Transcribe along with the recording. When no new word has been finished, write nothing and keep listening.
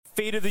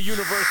fate of the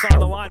universe on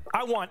the line.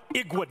 I want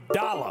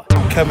Iguodala.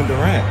 Kevin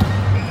Durant.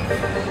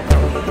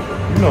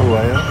 You know who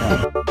I am.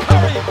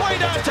 Hurry, way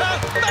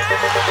downtown. Bang!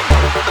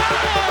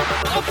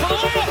 Up for the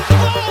layup.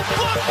 Oh,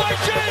 blocked by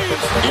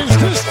James. Is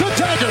this the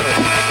dagger?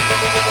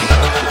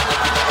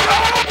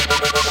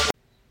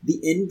 The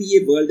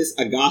NBA world is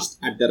aghast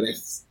at the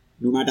refs.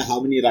 No matter how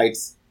many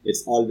rights,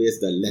 it's always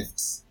the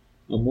lefts.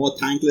 A more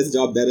thankless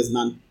job there is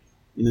none.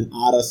 In an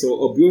hour or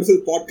so, a beautiful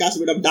podcast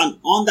would have done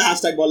on the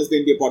hashtag Ball is the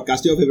NBA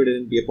podcast, your favorite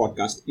NBA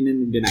podcast in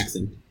an Indian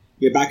accent.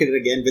 We're back at it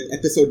again with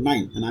episode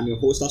 9, and I'm your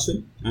host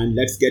Ashwin, and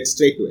let's get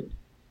straight to it.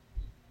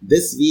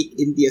 This week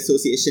in the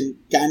association,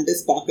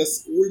 Candace Parker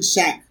schooled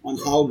Shaq on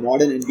how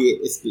modern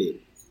NBA is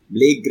played.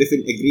 Blake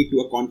Griffin agreed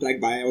to a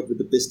contract buyout with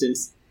the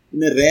Pistons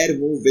in a rare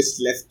move which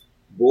left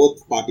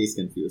both parties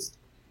confused.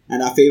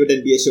 And our favorite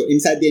NBA show,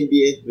 Inside the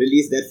NBA,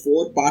 released their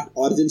 4-part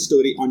origin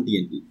story on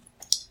TNT.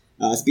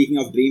 Speaking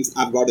of dreams,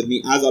 I've got with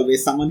me, as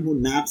always, someone who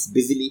naps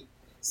busily,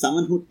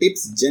 someone who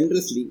tips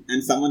generously,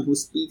 and someone who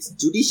speaks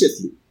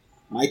judiciously.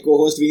 My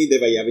co-host Vineet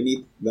Devaya.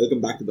 Vineet,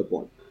 welcome back to the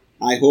pod.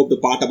 I hope the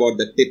part about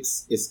the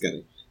tips is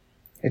correct.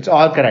 It's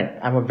all correct.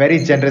 I'm a very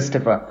generous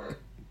tipper.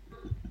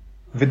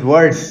 With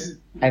words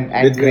and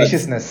With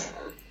graciousness.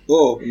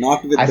 Oh,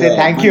 not with I say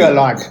thank money. you a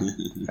lot.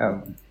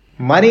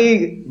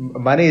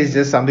 Money is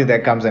just something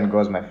that comes and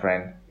goes, my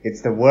friend.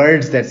 It's the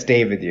words that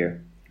stay with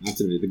you.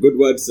 Absolutely. The good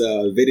words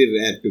are very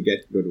rare to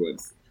get good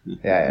words.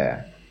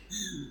 Yeah.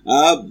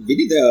 We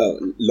did a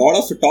lot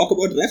of talk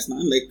about refs,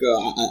 man.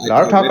 A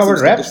lot of talk about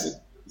refs.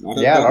 A lot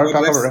of talk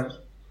about refs.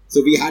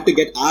 So we had to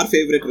get our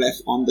favorite ref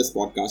on this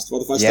podcast for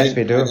the first time. Yes,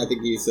 we do. I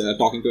think he's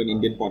talking to an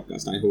Indian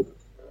podcast. I hope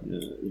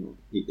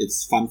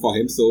it's fun for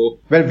him. So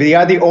Well, we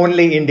are the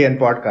only Indian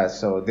podcast,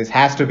 so this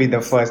has to be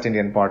the first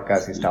Indian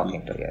podcast he's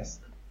talking to, yes.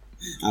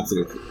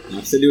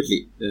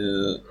 Absolutely.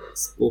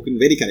 Spoken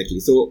very correctly.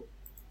 So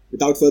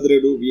without further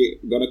ado, we're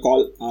going to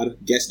call our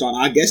guest on.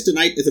 Our guest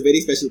tonight is a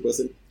very special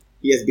person.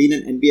 He has been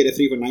an NBA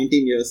referee for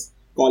 19 years,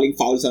 calling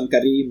fouls on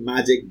Kareem,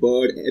 Magic,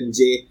 Bird,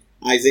 MJ,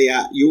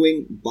 Isaiah,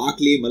 Ewing,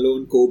 Barkley,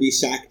 Malone, Kobe,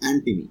 Shaq,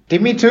 and Timmy.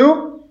 Timmy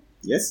too?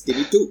 Yes,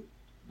 Timmy too.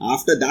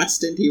 After that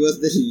stint, he was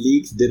the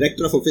league's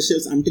director of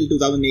officials until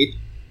 2008,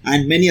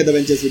 and many other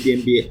ventures with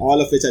the NBA,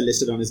 all of which are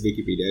listed on his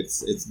Wikipedia.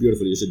 It's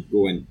beautiful. You should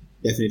go and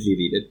definitely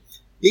read it.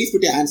 Please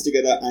put your hands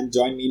together and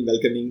join me in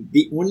welcoming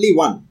the only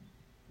one,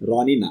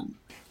 Ronnie Nunn.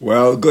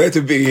 Well, glad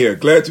to be here.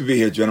 Glad to be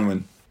here,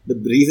 gentlemen. The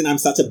reason I'm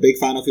such a big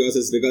fan of yours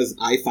is because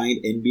I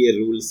find NBA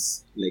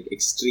rules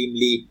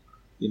extremely,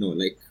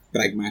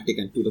 pragmatic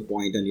and to the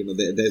point. And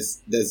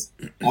there's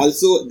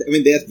also,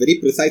 they're very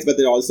precise, but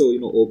they're also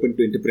open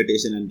to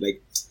interpretation. And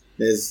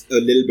there's a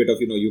little bit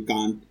of you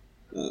can't,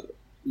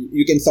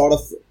 you can sort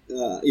of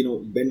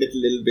bend it a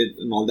little bit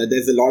and all that.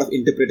 There's a lot of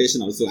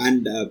interpretation also.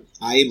 And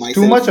I myself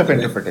too much of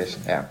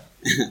interpretation. Yeah.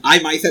 I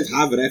myself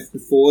have ref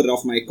 4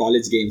 of my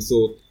college games,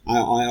 so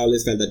I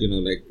always felt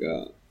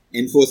that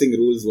enforcing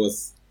rules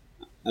was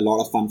a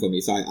lot of fun for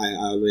me. So I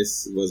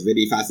always was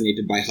very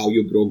fascinated by how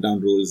you broke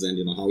down rules and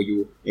how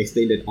you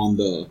explained it on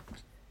the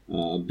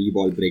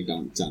B-Ball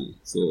Breakdown channel.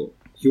 So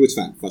huge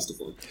fan, first of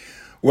all.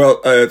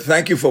 Well,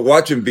 thank you for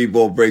watching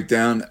B-Ball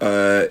Breakdown.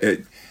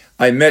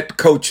 I met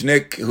Coach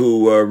Nick,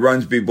 who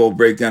runs B-Ball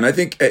Breakdown, I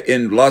think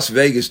in Las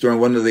Vegas during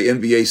one of the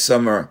NBA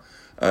summer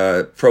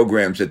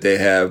programs that they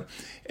have.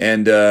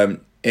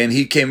 And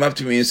he came up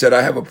to me and said,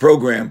 I have a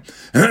program.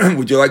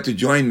 Would you like to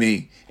join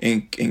me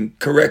in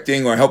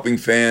correcting or helping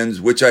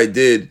fans, which I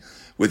did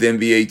with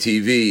NBA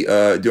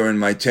TV during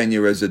my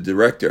tenure as a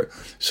director.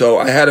 So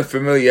I had a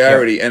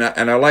familiarity, and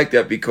I like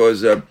that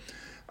because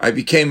I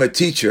became a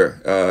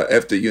teacher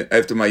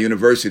after my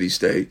university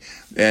stay.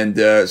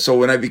 And so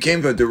when I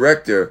became a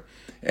director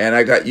and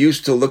I got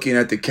used to looking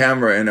at the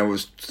camera and I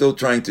was still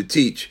trying to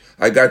teach,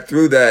 I got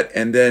through that,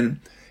 and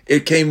then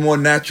it came more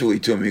naturally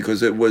to me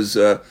because it was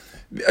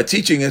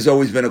teaching has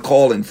always been a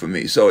calling for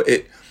me. So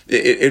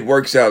it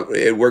works out.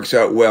 It works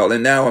out well.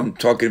 And now I'm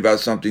talking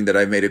about something that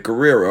I made a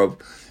career of,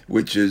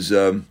 which is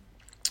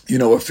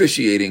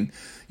officiating.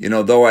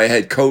 Though I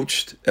had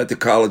coached at the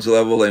college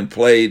level and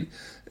played,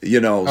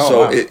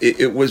 Wow.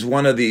 It was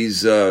one of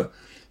these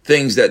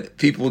things that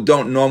people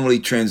don't normally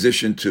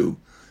transition to.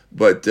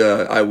 But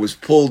I was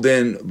pulled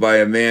in by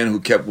a man who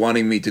kept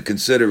wanting me to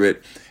consider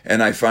it,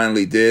 and I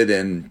finally did,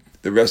 and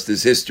the rest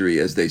is history,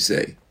 as they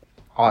say.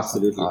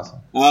 Awesome. Absolutely. Awesome.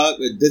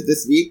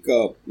 This week,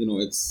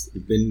 it's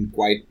been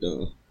quite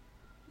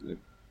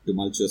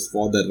tumultuous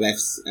for the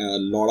refs. A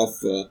lot of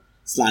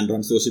slander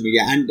on social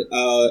media, and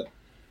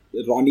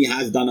Ronnie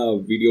has done a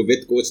video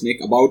with Coach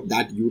Nick about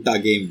that Utah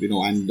game,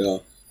 and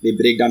they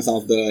break down some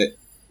of the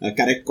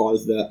correct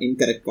calls, the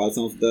incorrect calls,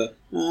 some of the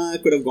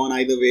could have gone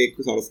either way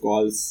sort of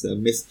calls,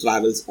 missed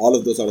travels, all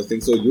of those sort of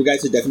things. So you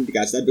guys should definitely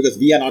catch that, because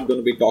we are not going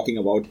to be talking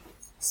about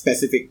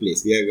specific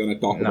plays. We are going to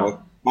talk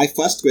about... My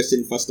first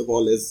question, first of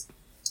all, is...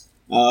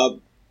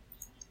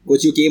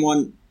 Coach, you came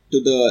on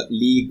to the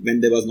league when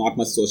there was not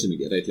much social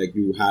media, right? Like,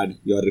 you had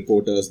your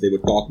reporters, they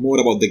would talk more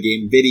about the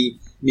game.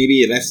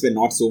 Maybe refs were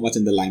not so much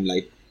in the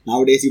limelight.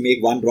 Nowadays, you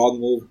make one wrong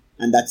move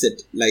and that's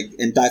it. Like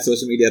entire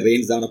social media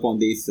rains down upon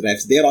these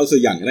refs. They are also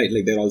young, right?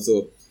 Like they're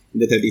also in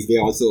the 30s. They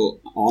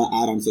also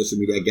are on social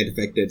media, get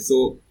affected.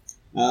 So,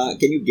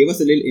 can you give us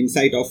a little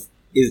insight of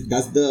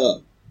does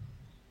the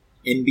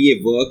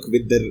NBA work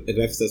with the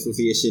Refs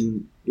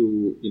Association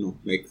to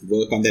like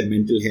work on their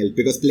mental health?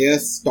 Because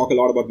players talk a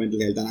lot about mental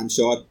health, and I'm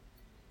sure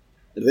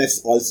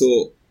refs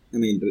also. I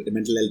mean,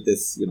 mental health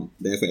is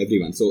there for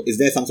everyone. So, is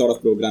there some sort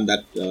of program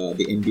that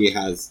the NBA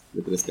has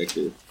with respect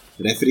to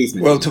referees?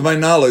 Well, to my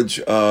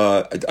knowledge,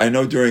 I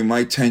know during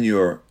my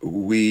tenure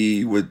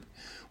we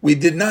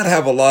did not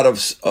have a lot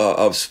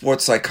of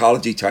sports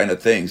psychology kind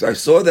of things. I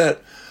saw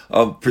that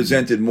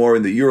presented more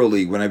in the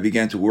EuroLeague when I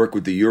began to work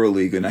with the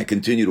EuroLeague, and I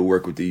continue to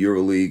work with the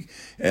EuroLeague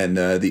and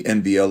the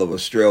NBL of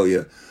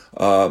Australia.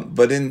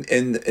 But in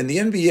the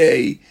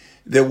NBA,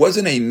 there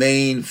wasn't a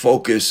main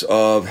focus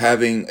of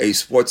having a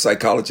sports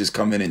psychologist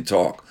come in and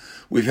talk.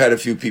 We've had a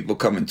few people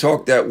come and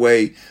talk that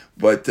way,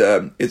 but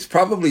it's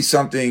probably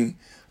something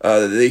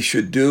they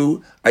should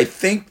do. I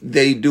think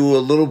they do a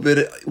little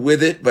bit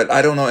with it, but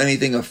I don't know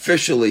anything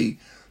officially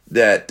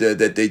that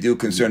they do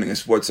concerning a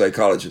sports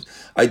psychologist.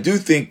 I do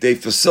think they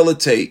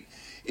facilitate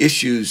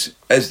issues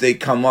as they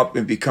come up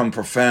and become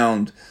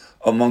profound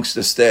amongst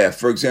the staff.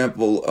 For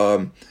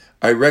example,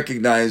 I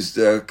recognized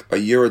a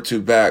year or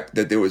two back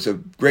that there was a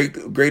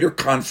greater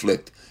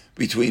conflict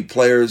between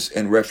players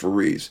and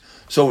referees.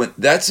 So when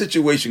that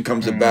situation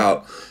comes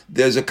about,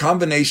 there's a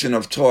combination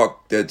of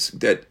talk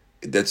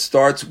that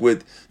starts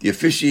with the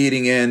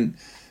officiating end,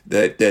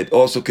 that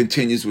also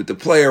continues with the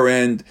player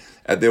end.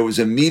 There was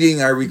a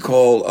meeting, I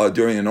recall,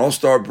 during an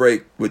All-Star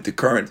break with the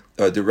current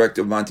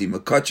director, Monty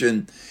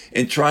McCutcheon,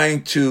 in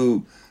trying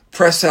to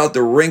press out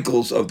the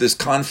wrinkles of this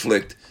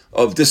conflict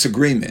of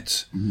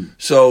disagreements. Mm-hmm.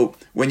 So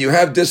when you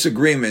have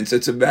disagreements,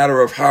 it's a matter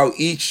of how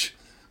each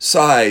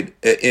side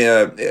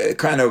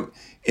kind of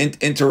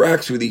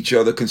interacts with each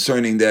other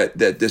concerning that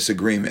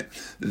disagreement.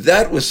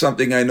 That was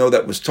something I know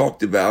that was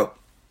talked about.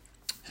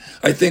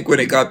 I think when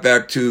it got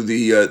back to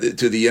the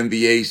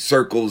NBA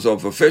circles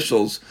of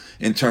officials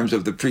in terms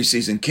of the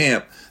preseason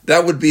camp,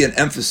 that would be an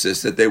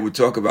emphasis that they would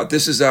talk about.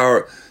 This is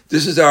our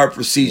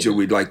procedure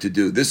we'd like to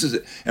do.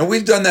 And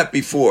we've done that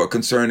before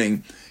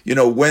concerning,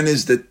 when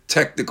is the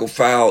technical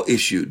foul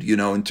issued,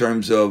 in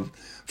terms of,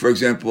 for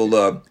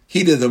example,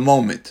 heat of the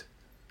moment.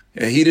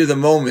 Heat of the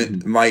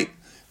moment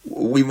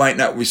we might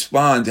not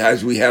respond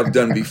as we have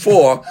done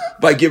before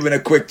by giving a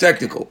quick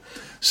technical.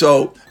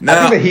 So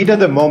now, I think the heat of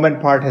the moment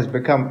part has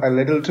become a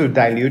little too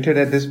diluted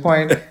at this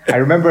point. I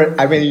remember,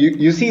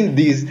 you see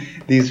these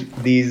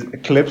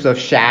clips of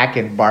Shaq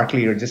and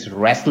Barkley are just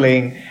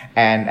wrestling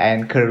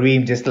and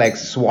Kareem just like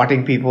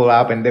swatting people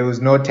up, and there was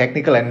no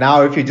technical. And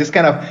now if you just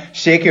kind of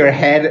shake your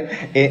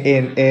head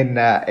in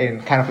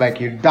kind of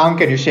like you dunk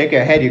and you shake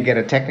your head, you get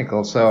a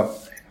technical. So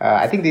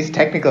I think these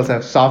technicals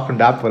have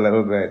softened up a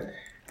little bit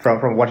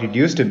from what it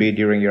used to be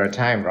during your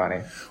time,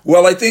 Ronnie.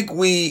 Well, I think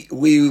we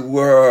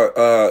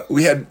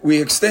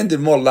extended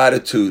more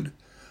latitude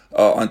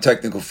on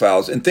technical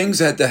fouls, and things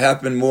had to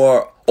happen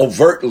more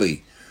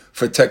overtly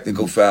for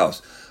technical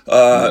fouls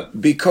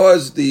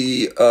because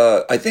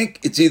I think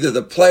it's either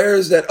the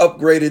players that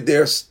upgraded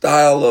their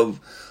style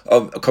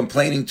of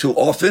complaining too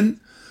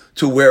often,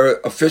 to where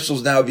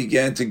officials now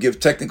began to give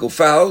technical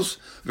fouls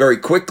very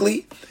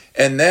quickly,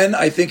 and then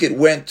I think it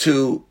went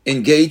to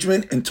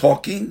engagement and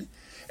talking.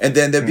 And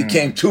then there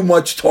became too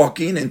much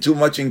talking and too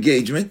much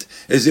engagement,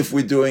 as if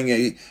we're doing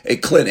a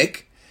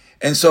clinic.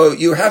 And so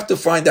you have to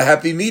find a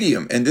happy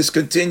medium, and this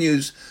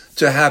continues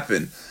to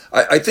happen.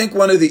 I think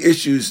one of the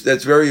issues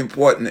that's very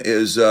important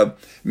is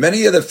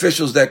many of the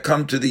officials that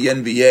come to the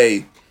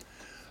NBA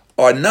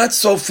are not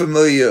so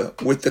familiar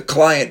with the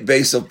client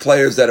base of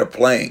players that are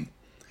playing.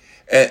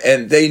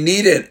 And they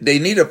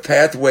need a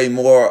pathway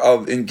more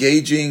of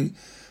engaging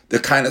the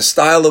kind of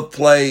style of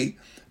play,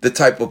 the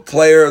type of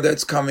player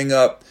that's coming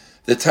up,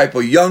 the type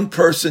of young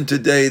person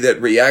today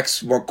that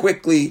reacts more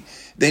quickly.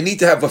 They need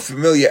to have a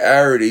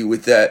familiarity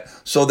with that,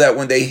 so that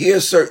when they hear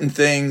certain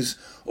things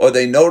or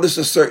they notice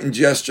a certain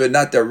gesture,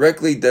 not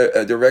directly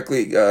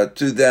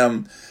to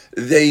them,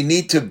 they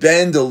need to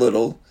bend a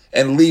little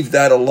and leave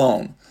that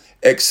alone,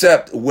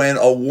 except when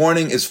a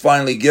warning is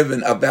finally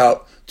given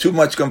about too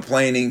much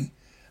complaining,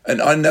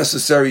 an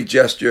unnecessary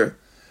gesture,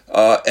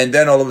 and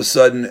then all of a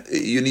sudden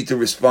you need to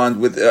respond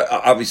with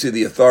obviously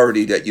the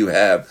authority that you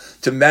have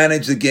to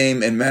manage the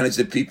game and manage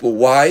the people.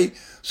 Why?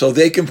 So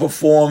they can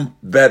perform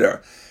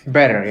better.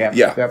 Yeah.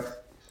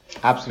 Yep.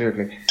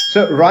 Absolutely.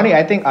 So Ronnie,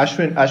 I think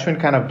Ashwin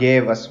kind of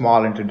gave a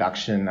small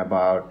introduction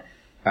about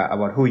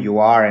who you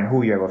are and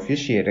who you have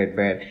officiated,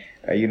 but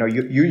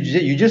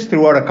you just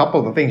threw out a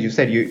couple of things. You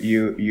said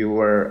you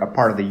were a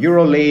part of the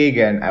EuroLeague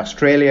and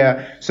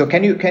Australia. So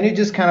can you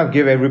just kind of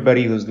give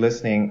everybody who's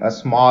listening a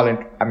small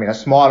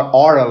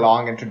or a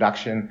long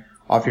introduction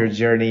of your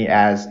journey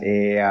as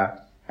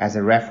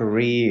a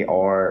referee,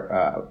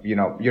 or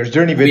your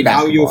journey with basketball?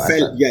 How you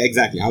fell,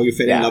 exactly. How you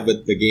fell in love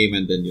with the game,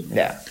 and then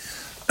Yeah.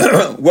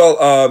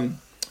 Well,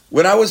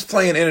 when I was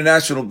playing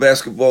international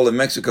basketball in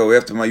Mexico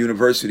after my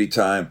university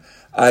time,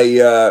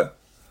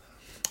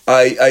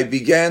 I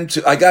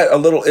got a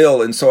little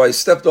ill, and so I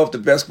stepped off the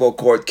basketball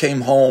court,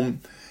 came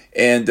home,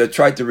 and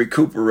tried to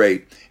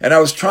recuperate. And I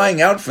was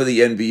trying out for the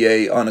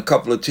NBA on a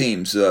couple of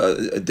teams,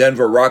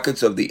 Denver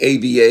Rockets of the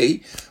ABA,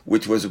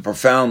 which was a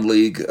profound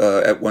league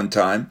at one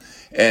time,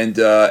 and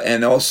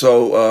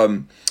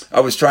also I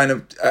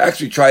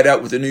actually tried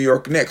out with the New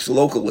York Knicks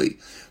locally.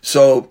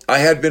 So I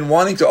had been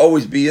wanting to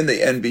always be in the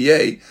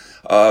NBA,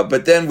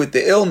 but then with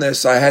the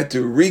illness, I had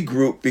to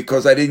regroup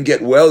because I didn't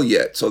get well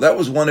yet. So that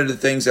was one of the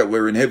things that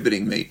were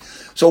inhibiting me.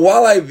 So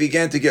while I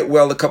began to get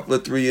well a couple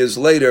of 3 years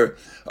later,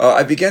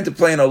 I began to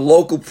play in a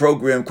local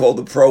program called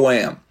the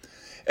Pro-Am.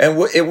 And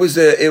it was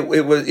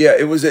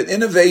an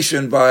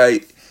innovation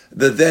by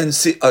the then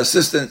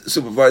assistant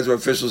supervisor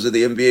officials of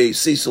the NBA,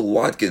 Cecil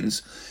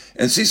Watkins.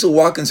 And Cecil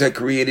Watkins had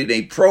created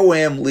a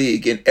Pro-Am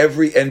league in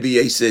every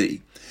NBA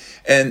city.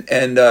 And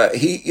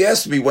he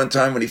asked me one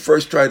time when he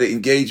first tried to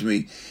engage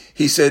me,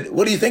 he said,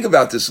 "What do you think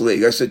about this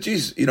league?" I said,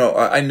 "Geez,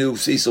 I knew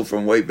Cecil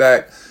from way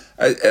back,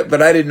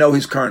 but I didn't know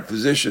his current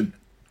position."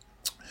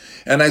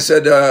 And I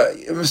said,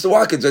 "Mr.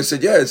 Watkins," I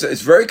said, "yeah,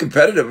 it's very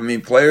competitive. I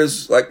mean,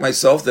 players like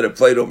myself that have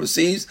played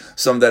overseas,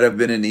 some that have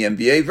been in the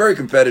NBA, very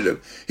competitive."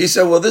 He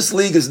said, "Well, this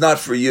league is not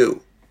for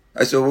you."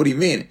 I said, "What do you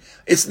mean?"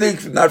 "It's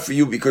not for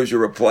you because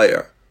you're a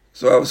player."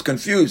 So I was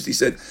confused. He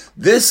said,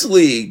 "This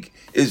league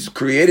is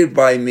created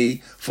by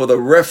me for the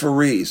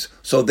referees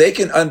so they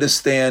can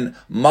understand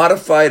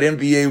modified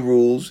NBA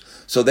rules,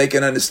 so they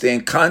can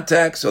understand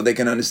contact, so they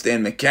can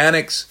understand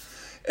mechanics."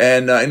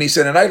 And he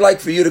said, "And I'd like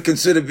for you to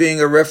consider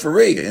being a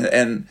referee."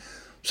 And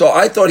so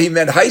I thought he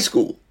meant high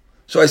school.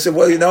 So I said,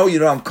 "Well,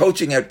 I'm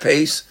coaching at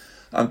Pace.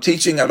 I'm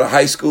teaching at a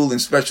high school in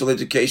special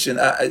education.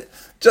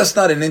 Just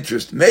not an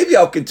interest. Maybe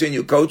I'll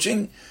continue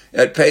coaching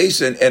at Pace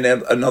and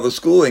at another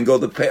school and go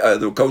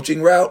the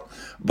coaching route."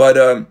 But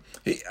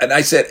and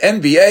I said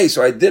NBA,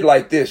 so I did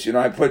like this.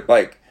 I put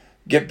like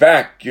get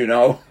back.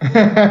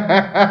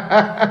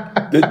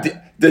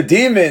 The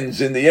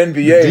demons in the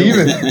NBA,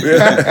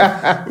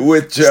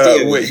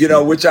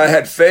 which I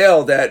had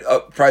failed at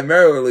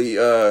primarily.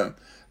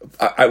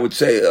 I would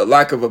say a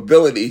lack of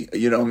ability,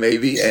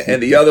 maybe,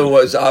 and the other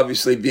was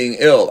obviously being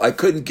ill. I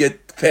couldn't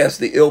get past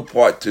the ill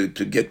part to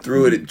get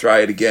through it and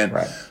try it again.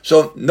 Right.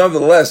 So,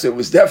 nevertheless, it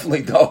was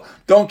definitely no.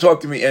 Don't talk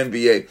to me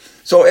NBA.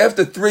 So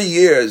after 3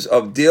 years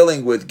of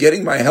dealing with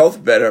getting my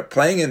health better,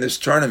 playing in this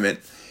tournament,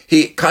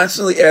 he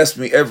constantly asked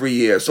me every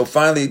year. So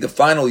finally, the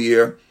final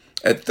year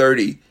at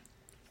 30.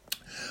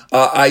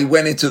 I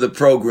went into the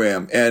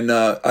program, and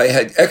I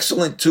had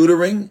excellent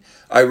tutoring.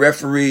 I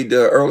refereed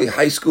early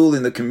high school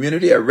in the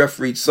community. I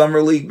refereed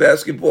summer league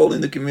basketball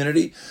in the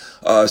community,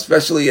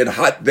 especially in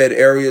hotbed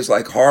areas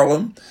like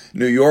Harlem,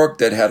 New York,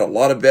 that had a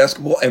lot of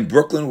basketball, and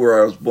Brooklyn,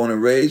 where I was born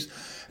and raised.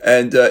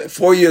 And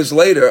 4 years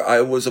later, I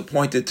was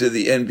appointed to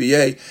the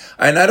NBA.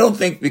 And I don't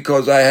think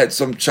because I had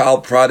some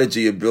child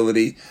prodigy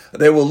ability,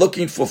 they were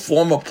looking for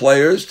former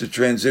players to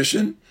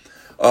transition,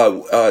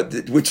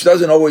 which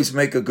doesn't always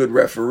make a good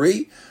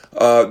referee.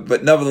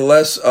 But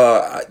nevertheless,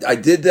 I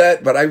did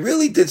that. But I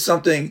really did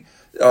something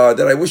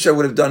that I wish I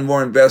would have done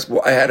more in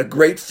basketball. I had a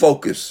great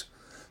focus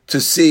to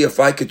see if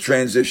I could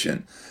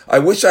transition. I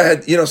wish I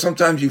had,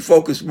 sometimes you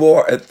focus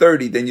more at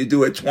 30 than you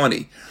do at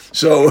 20.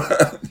 So,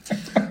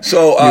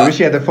 you wish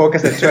you had the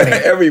focus at 20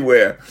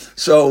 everywhere.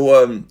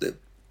 So,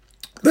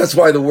 that's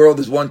why the world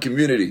is one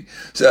community.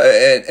 So,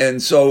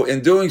 and so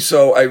in doing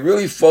so, I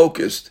really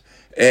focused.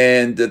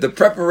 And the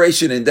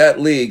preparation in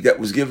that league that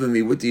was given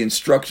me with the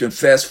instruction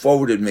fast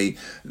forwarded me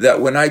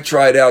that when I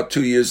tried out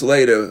 2 years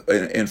later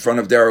in front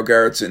of Darryl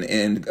Garrettson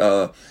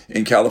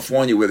in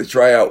California, where the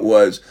tryout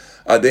was,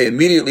 they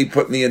immediately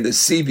put me in the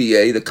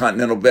CBA, the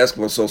Continental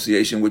Basketball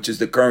Association, which is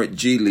the current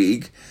G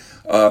League.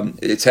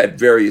 It's had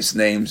various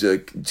names,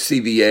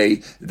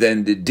 CBA,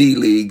 then the D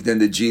League, then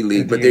the G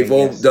League, but they've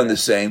all done the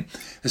same.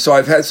 So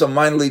I've had some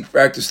minor league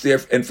practice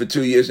there and for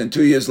 2 years. And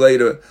 2 years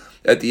later,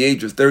 at the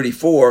age of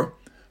 34,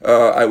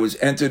 I was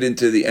entered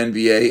into the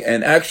NBA,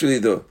 and actually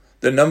the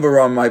number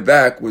on my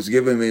back was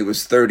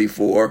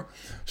 34.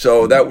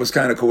 So that was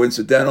kind of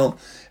coincidental.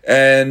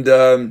 And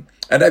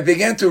I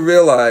began to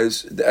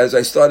realize as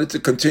I started to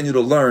continue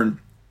to learn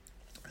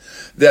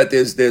that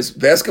there's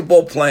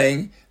basketball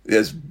playing,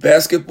 there's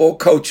basketball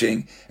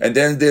coaching, and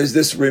then there's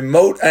this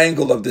remote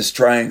angle of this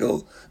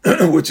triangle,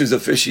 which is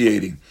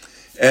officiating.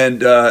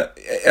 And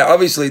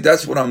obviously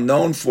that's what I'm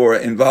known for,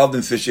 involved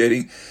in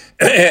officiating.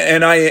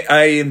 And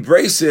I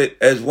embrace it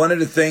as one of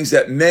the things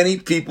that many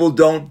people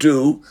don't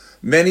do,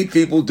 many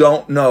people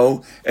don't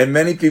know, and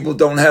many people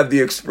don't have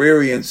the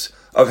experience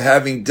of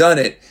having done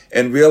it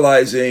and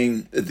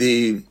realizing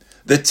the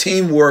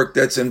teamwork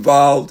that's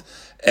involved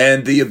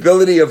and the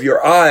ability of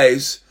your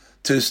eyes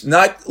to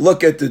not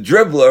look at the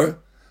dribbler,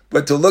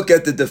 but to look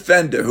at the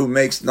defender who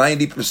makes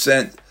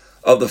 90%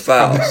 of the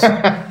fouls.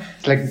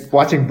 It's like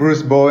watching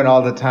Bruce Bowen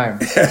all the time.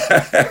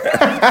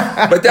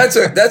 But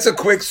that's a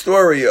quick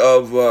story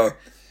of,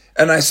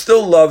 and I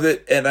still love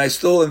it, and I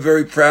still am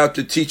very proud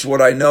to teach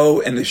what I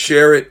know and to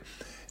share it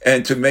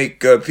and to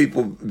make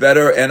people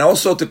better, and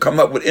also to come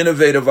up with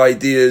innovative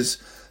ideas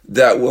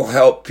that will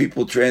help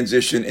people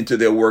transition into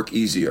their work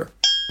easier.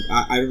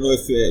 I don't know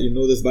if you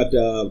know this, but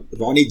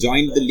Ronnie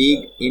joined the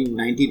league in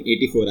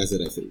 1984 as a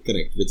referee,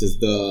 correct? Which is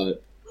the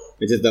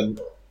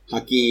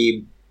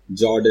Hakeem,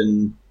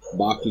 Jordan,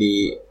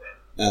 Barkley,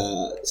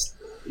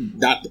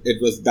 that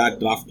it was that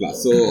draft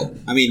class. So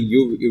I mean,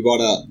 you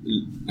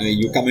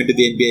come into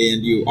the NBA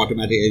and you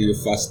automatically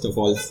first of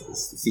all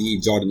see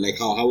Jordan. Like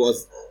how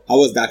was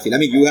that feel? I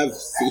mean, you have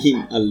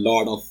seen a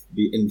lot of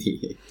the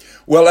NBA.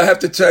 Well, I have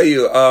to tell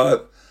you,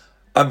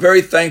 I'm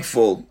very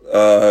thankful,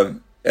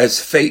 as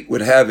fate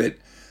would have it,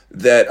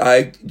 that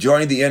I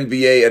joined the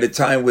NBA at a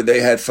time where they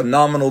had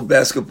phenomenal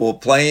basketball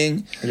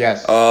playing,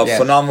 Yes.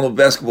 phenomenal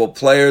basketball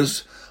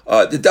players.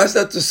 That's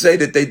not to say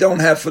that they don't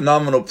have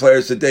phenomenal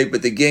players today,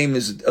 but the game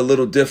is a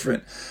little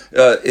different.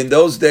 In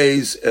those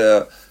days,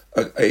 a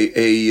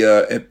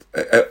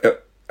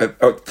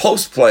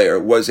post player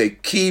was a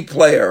key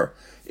player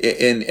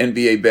in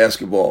NBA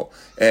basketball,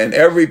 and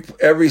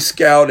every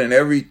scout and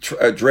every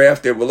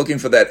draft they were looking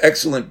for that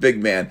excellent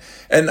big man.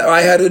 And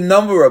I had a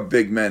number of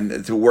big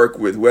men to work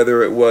with,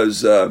 whether it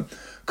was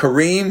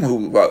Kareem,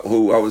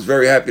 who I was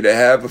very happy to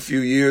have a few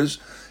years.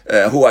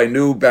 Who I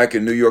knew back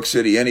in New York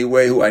City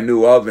anyway, who I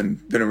knew of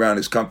and been around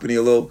his company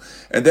a little.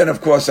 And then,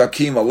 of course,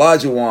 Hakeem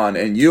Olajuwon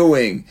and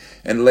Ewing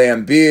and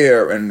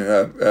Lambeer and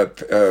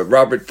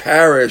Robert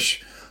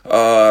Parrish.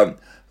 I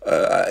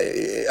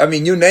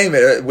mean, you name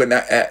it.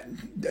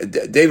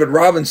 David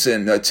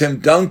Robinson, Tim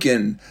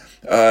Duncan,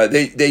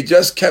 they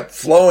just kept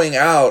flowing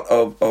out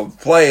of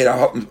play.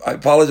 And I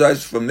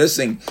apologize for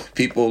missing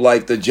people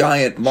like the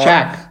giant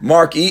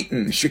Mark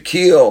Eaton,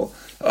 Shaquille,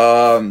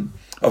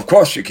 of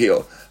course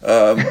Shaquille.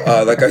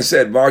 Like I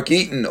said, Mark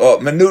Eaton,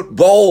 Manute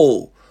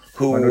Bol,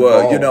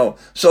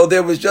 so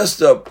there was just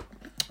the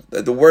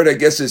word I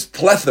guess is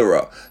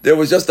plethora. There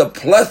was just a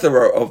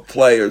plethora of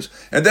players.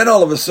 And then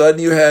all of a sudden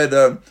you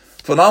had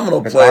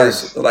phenomenal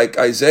players like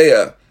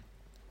Isaiah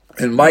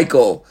and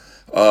Michael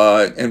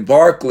and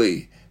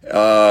Barkley,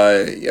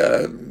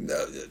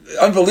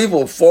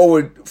 unbelievable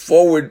forward,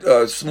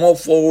 small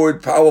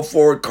forward, power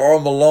forward,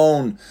 Karl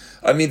Malone.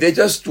 I mean, they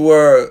just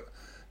were...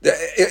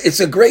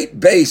 It's a great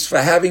base for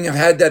having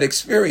had that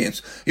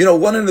experience. You know,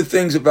 one of the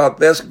things about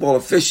basketball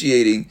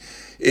officiating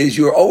is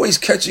you're always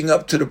catching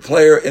up to the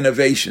player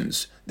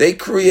innovations. They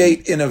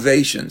create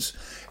innovations,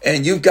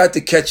 and you've got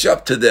to catch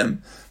up to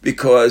them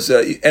because,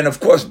 and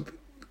of course,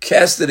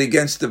 cast it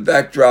against the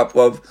backdrop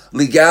of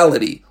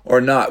legality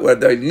or not, whether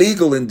they're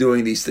legal in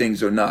doing these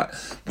things or not.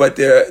 But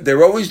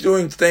they're always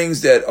doing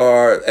things that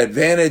are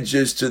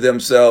advantages to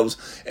themselves,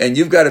 and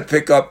you've got to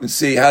pick up and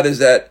see how does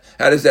that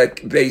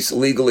base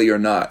legally or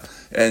not.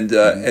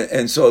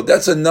 And so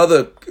that's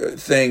another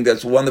thing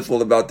that's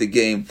wonderful about the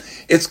game.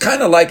 It's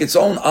kind of like its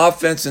own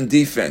offense and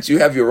defense. You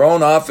have your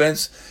own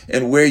offense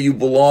and where you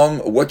belong,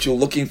 what you're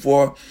looking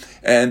for.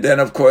 And then,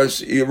 of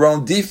course, your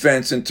own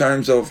defense in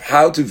terms of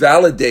how to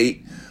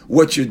validate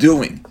what you're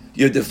doing.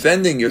 You're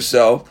defending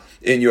yourself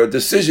in your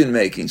decision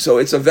making. So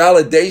it's a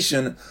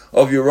validation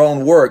of your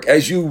own work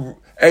as you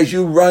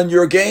run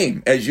your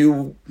game, as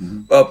you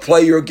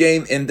play your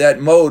game in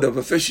that mode of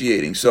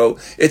officiating. So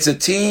it's a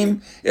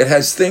team. It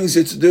has things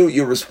to do.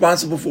 You're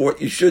responsible for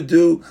what you should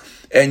do,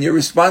 and you're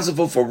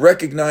responsible for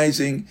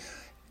recognizing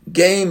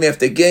game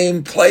after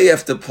game, play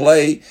after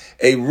play,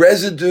 a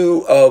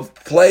residue of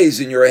plays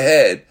in your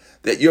head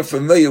that you're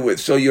familiar with.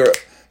 So your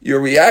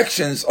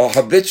reactions are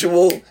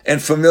habitual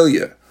and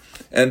familiar.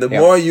 And the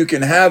more you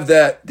can have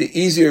that, the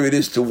easier it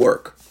is to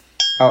work.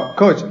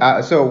 Coach,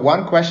 so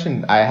one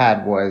question I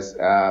had was,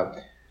 I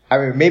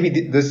mean, maybe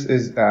this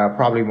is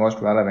probably most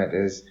relevant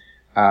is,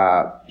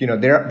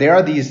 there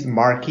are these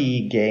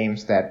marquee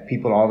games that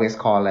people always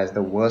call as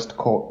the worst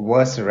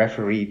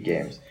refereed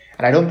games.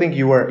 And I don't think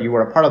you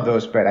were a part of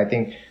those, but I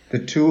think the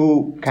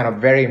two kind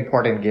of very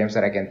important games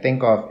that I can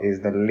think of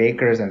is the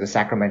Lakers and the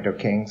Sacramento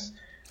Kings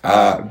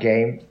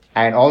game,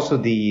 and also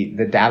the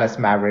Dallas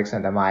Mavericks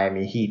and the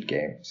Miami Heat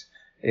games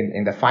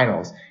in the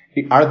finals.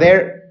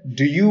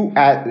 Do you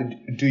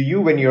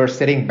when you're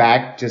sitting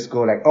back just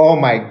go like, oh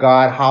my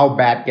God, how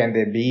bad can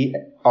they be?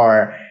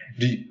 Or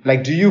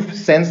do you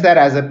sense that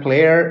as a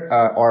player,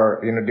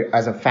 or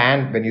as a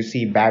fan when you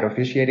see bad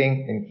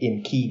officiating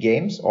in key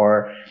games,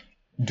 or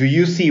do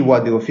you see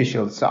what the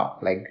officials saw?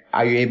 Like,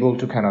 are you able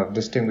to kind of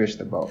distinguish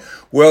the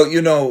both? Well,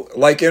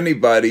 like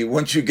anybody,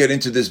 once you get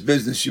into this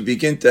business, you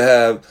begin to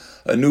have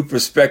a new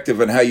perspective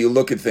on how you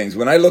look at things.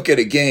 When I look at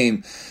a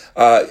game,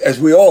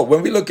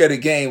 when we look at a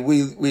game,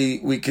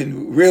 we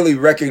can really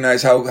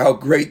recognize how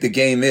great the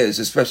game is,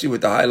 especially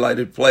with the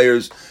highlighted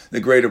players, the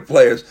greater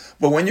players.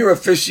 But when you're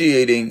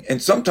officiating,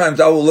 and sometimes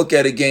I will look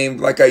at a game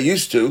like I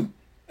used to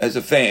as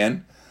a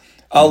fan,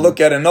 I'll look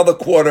at another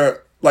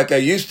quarter like I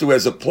used to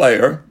as a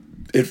player.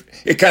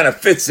 It kind of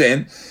fits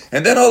in.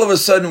 And then all of a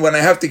sudden, when I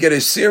have to get a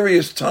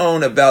serious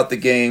tone about the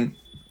game,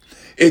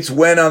 it's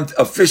when I'm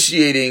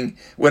officiating,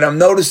 when I'm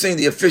noticing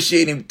the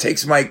officiating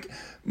takes my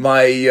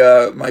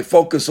my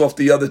focus off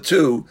the other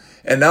two.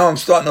 And now I'm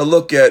starting to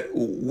look at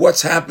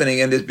what's happening,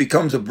 and it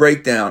becomes a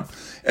breakdown.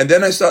 And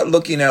then I start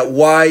looking at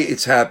why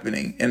it's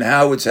happening and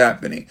how it's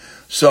happening.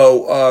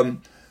 So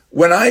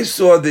when I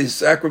saw the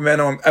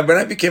when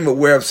I became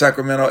aware of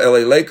Sacramento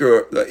LA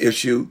Laker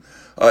issue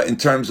in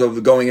terms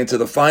of going into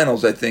the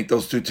finals, I think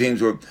those two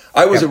teams were.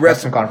 I was a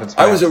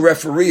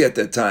referee at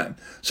that time.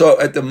 So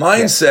at the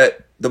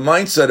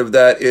mindset of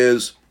that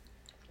is.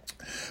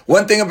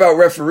 One thing about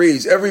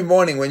referees, every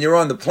morning when you're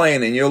on the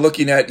plane and you're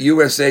looking at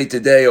USA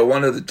Today or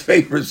one of the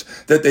papers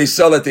that they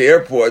sell at the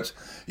airports,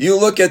 you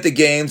look at the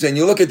games and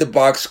you look at the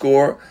box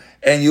score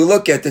and you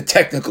look at the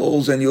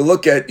technicals and you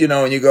look at,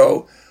 and you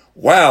go,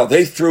 wow,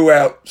 they threw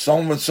out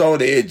so-and-so,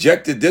 they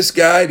ejected this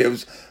guy, there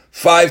was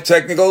 5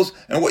 technicals.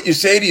 And what you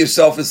say to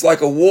yourself, it's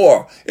like a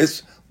war.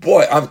 It's,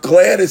 boy, I'm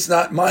glad it's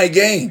not my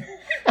game.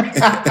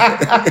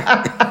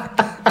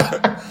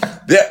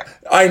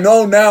 I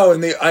know now at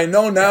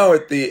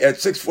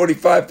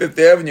 645 Fifth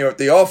Avenue at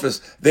the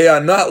office, they are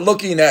not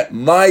looking at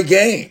my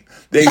game.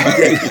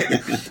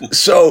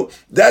 So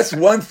that's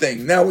one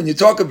thing. Now, when you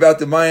talk about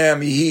the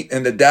Miami Heat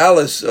and the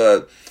Dallas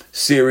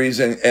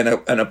series and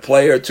a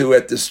play or two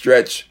at the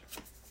stretch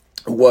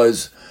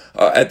was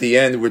at the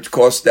end, which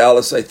cost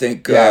Dallas, I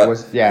think. I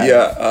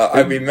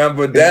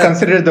remember that. It's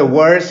considered the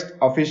worst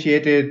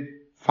officiated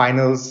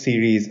finals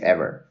series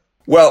ever.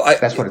 Well, I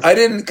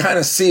didn't kind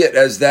of see it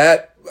as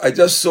that. I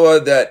just saw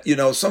that,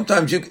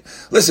 sometimes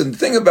listen, the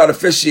thing about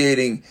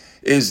officiating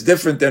is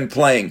different than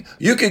playing.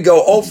 You could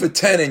go 0 for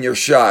 10 in your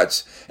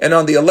shots, and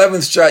on the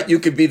 11th shot, you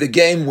could be the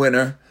game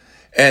winner,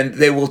 and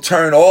they will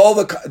turn all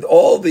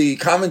the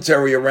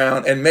commentary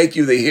around and make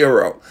you the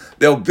hero.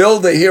 They'll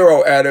build the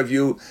hero out of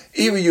you.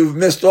 Even you've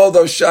missed all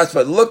those shots,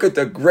 but look at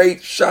the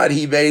great shot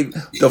he made,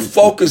 the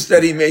focus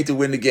that he made to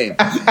win the game. In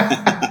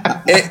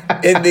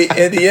the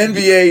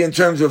NBA, in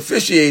terms of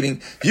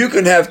officiating, you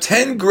can have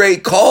 10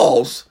 great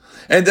calls,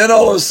 and then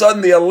all of a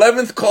sudden the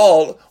 11th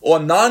call or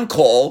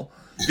non-call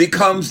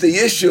becomes the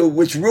issue,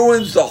 which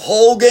ruins the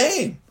whole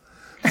game.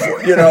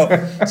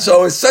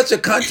 So it's such a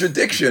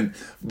contradiction.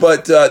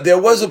 But there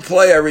was a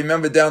play I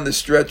remember down the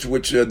stretch,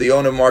 which the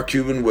owner Mark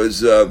Cuban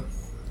was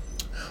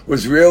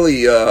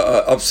really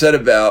upset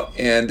about,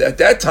 and at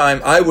that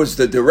time I was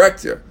the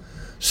director.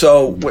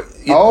 So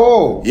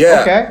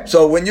okay.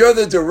 So when you're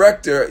the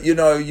director,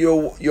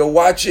 you're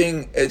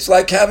watching. It's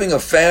like having a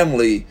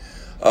family.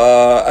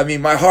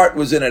 My heart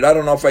was in it. I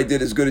don't know if I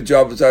did as good a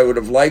job as I would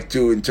have liked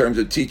to in terms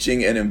of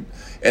teaching and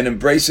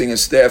embracing a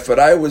staff, but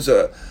I was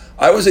a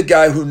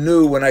guy who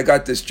knew when I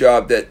got this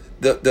job that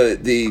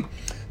the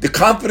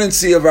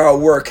competency of our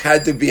work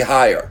had to be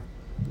higher.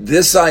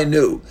 This I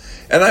knew.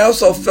 And I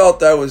also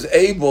felt I was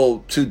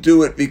able to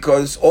do it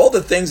because all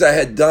the things I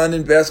had done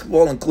in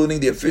basketball, including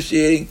the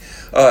officiating,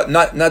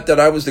 not that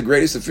I was the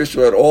greatest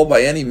official at all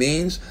by any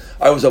means.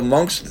 I was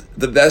amongst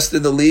the best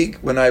in the league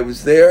when I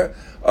was there.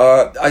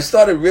 I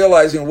started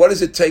realizing what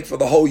does it take for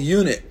the whole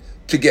unit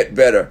to get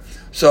better.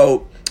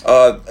 So,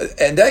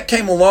 and that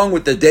came along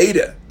with the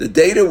data. The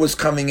data was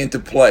coming into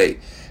play,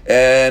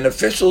 and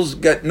officials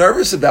got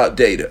nervous about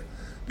data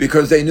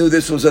because they knew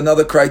this was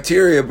another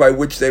criteria by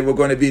which they were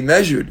going to be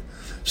measured.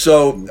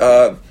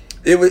 So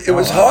it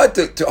was hard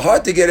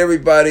to get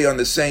everybody on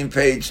the same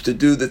page to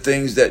do the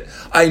things that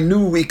I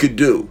knew we could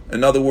do.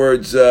 In other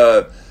words,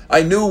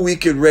 I knew we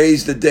could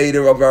raise the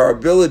data of our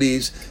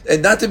abilities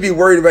and not to be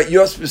worried about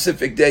your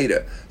specific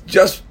data,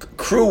 just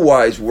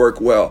crew-wise work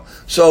well.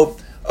 So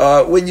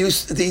when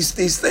these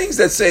things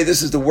that say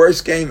this is the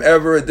worst game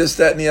ever, this,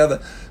 that, and the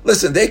other,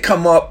 listen, they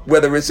come up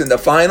whether it's in the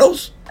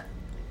finals,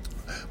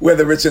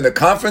 whether it's in the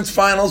conference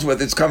finals,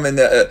 whether it's coming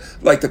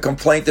like the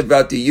complaint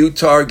about the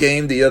Utah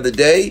game the other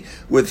day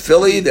with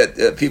Philly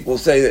that people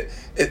say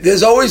that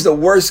there's always the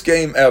worst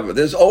game ever.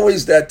 There's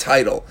always that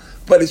title,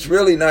 but it's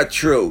really not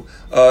true.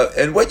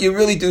 And what you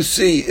really do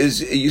see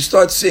is you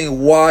start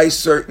seeing why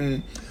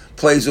certain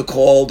plays are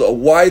called, or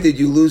why did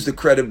you lose the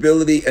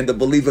credibility and the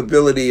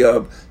believability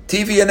of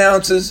TV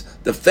announcers,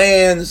 the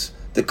fans,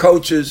 the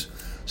coaches.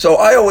 So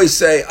I always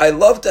say I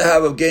love to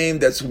have a game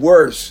that's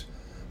worse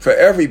for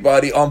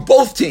everybody on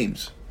both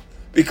teams,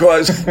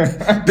 because when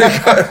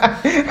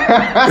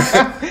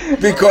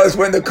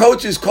the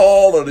coaches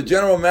call or the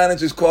general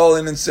managers call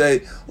in and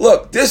say,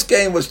 look, this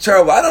game was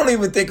terrible. I don't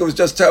even think it was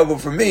just terrible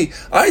for me.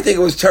 I think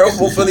it was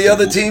terrible for the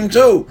other team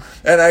too.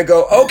 And I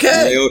go,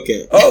 okay,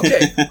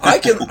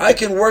 I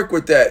can work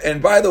with that.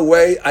 And by the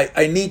way,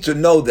 I need to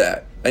know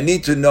that.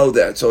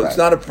 So it's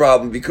not a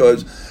problem,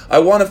 because I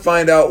want to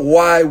find out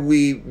why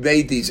we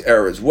made these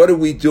errors. What are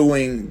we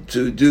doing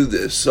to do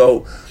this?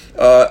 So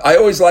I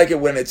always like it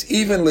when it's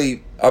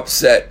evenly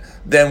upset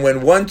than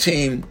when one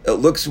team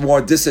looks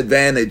more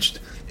disadvantaged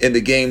in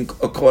the game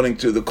according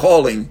to the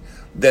calling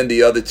than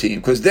the other team.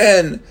 Because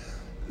then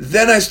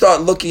I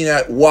start looking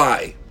at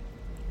why.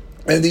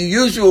 And the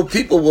usual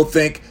people will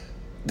think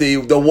the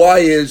why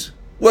is,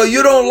 well,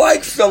 you don't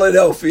like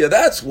Philadelphia,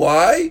 that's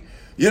why.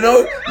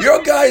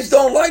 Your guys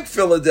don't like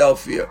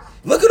Philadelphia.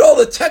 Look at all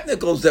the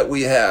technicals that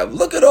we have.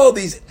 Look at all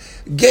these.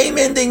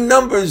 game-ending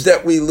numbers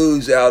that we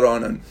lose out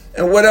on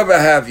and whatever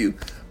have you.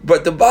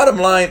 But the bottom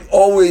line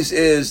always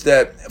is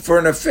that for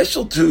an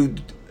official to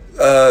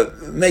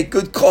make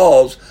good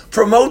calls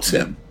promotes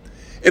him.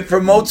 It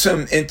promotes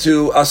him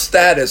into a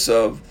status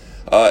of,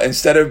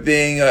 instead of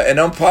being an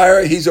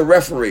umpire, he's a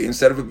referee.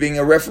 Instead of being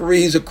a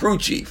referee, he's a crew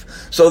chief.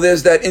 So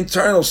there's that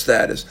internal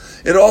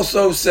status. It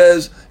also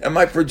says, am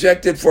I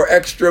projected for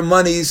extra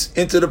monies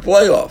into the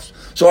playoffs?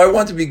 So I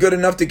want to be good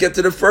enough to get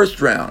to the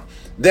first round,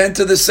 then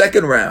to the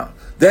second round,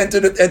 then to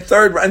the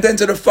third round, and then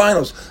to the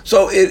finals.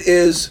 So it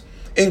is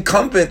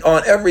incumbent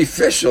on every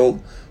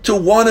official to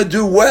want to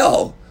do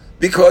well,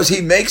 because he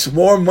makes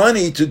more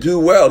money to do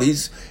well.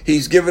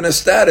 He's given a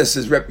status.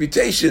 His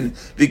reputation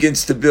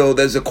begins to build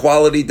as a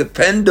quality,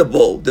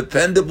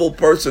 dependable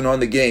person on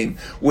the game,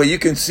 where you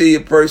can see a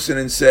person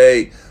and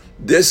say,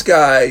 this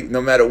guy, no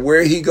matter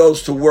where he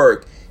goes to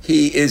work,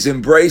 he is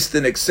embraced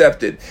and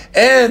accepted.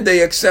 And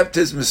they accept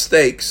his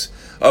mistakes,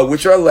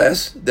 which are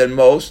less than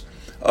most,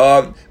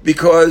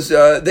 because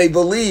they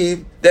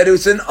believe that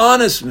it's an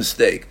honest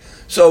mistake.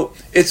 So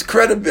it's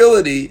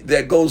credibility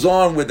that goes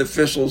on with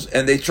officials,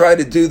 and they try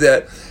to do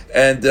that,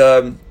 and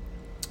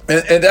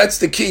that's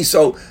the key.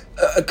 So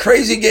a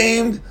crazy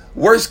game,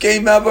 worst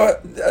game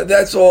ever,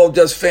 that's all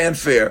just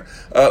fanfare.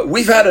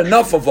 We've had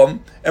enough of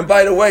them, and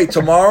by the way,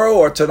 tomorrow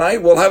or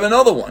tonight we'll have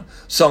another one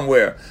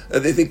somewhere.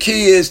 The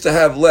key is to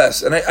have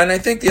less, and I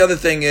think the other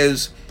thing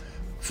is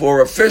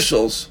for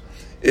officials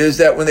is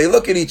that when they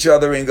look at each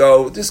other and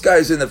go, this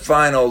guy's in the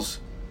finals,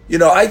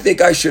 I think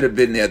I should have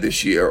been there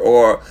this year,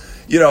 or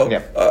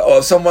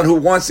or someone who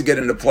wants to get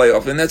in the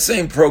playoff in that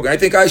same program. I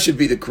think I should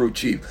be the crew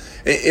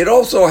chief. It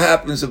also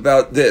happens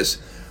about this.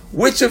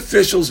 Which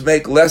officials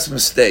make less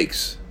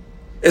mistakes?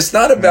 It's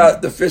not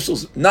about the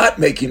officials not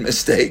making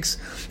mistakes.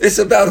 It's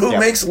about who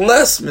makes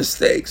less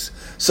mistakes.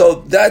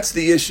 So that's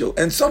the issue.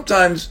 And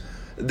sometimes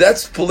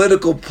that's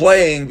political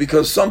playing,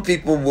 because some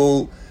people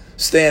will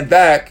stand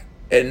back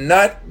and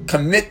not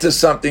commit to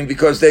something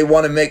because they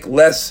want to make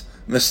less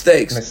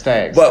mistakes.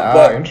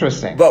 But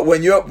interesting. But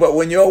when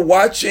you're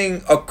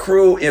watching a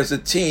crew as a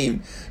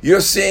team,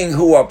 you're seeing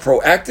who are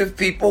proactive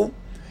people,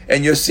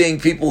 and you're seeing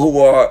people who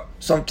are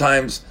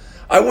sometimes,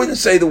 I wouldn't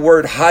say the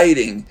word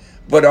hiding,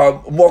 but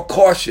are more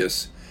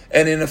cautious.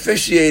 And in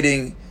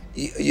officiating,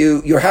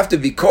 you have to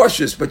be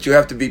cautious, but you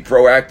have to be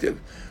proactive.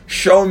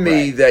 Show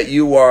me that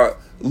you are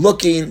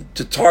looking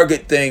to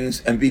target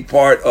things and be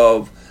part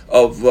of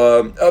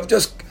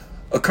just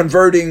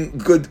converting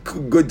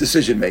good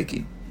decision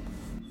making.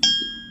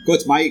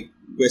 Coach, my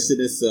question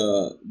is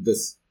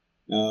this.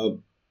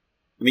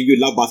 You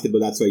love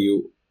basketball. That's why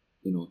you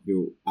are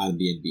in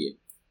the NBA.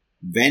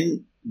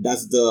 When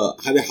does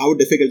how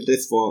difficult it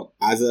is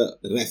as a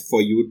ref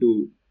for you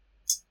to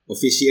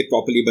officiate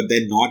properly, but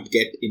then not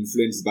get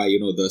influenced by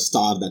the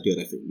star that you're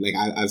refereeing? Like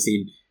I've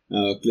seen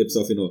clips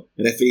of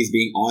referees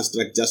being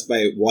awestruck just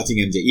by watching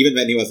MJ, even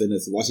when he was in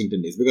his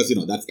Washington days, because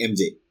that's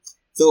MJ.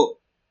 So.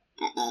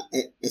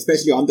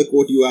 Especially on the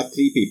court, you are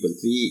three people.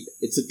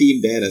 It's a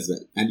team there as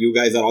well. And you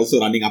guys are also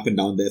running up and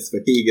down. There's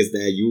fatigue is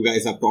there. You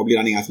guys are probably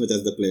running as much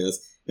as the players.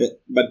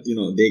 But,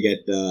 they get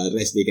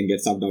rest. They can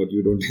get subbed out.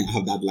 You don't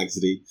have that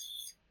luxury.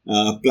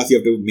 Plus, you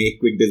have to make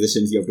quick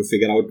decisions. You have to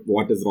figure out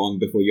what is wrong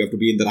before. You have to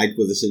be in the right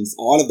positions.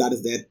 All of that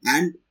is there.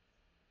 And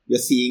you're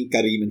seeing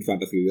Kareem in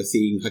front of you. You're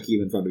seeing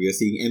Hakeem in front of you. You're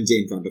seeing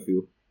MJ in front of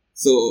you.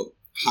 So,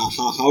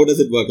 how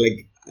does it work?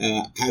 Like,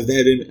 has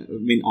there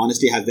been,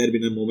 honestly, has there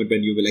been a moment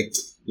when you were like,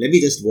 let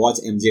me just watch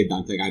MJ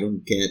dunk? Like, I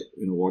don't care,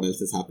 what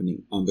else is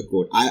happening on the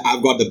court.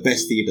 I've got the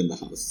best seat in the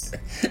house.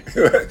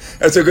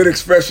 That's a good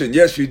expression.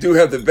 Yes, you do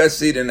have the best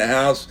seat in the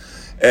house.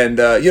 And,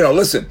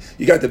 listen,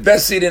 you got the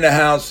best seat in the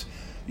house.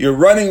 You're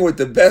running with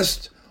the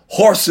best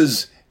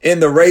horses in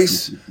the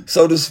race,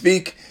 so to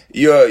speak.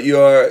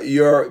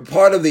 You're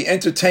part of the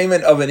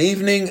entertainment of an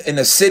evening in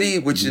a city,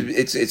 which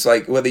is it's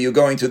like whether you're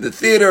going to the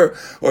theater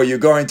or you're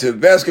going to a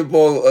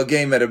basketball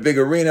game at a big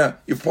arena,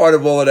 you're part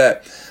of all of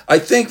that. I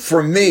think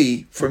for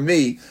me,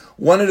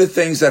 one of the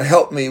things that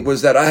helped me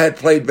was that I had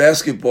played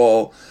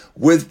basketball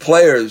with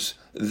players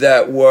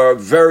that were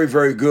very,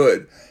 very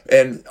good,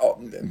 and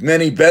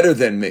many better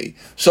than me.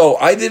 So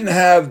I didn't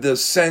have the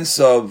sense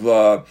of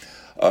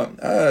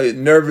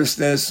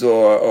nervousness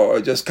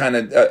or just kind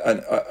of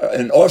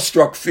an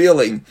awestruck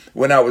feeling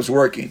when I was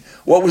working.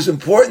 What was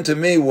important to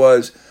me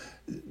was,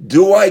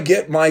 do I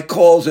get my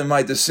calls and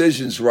my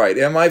decisions right?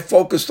 Am I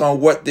focused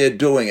on what they're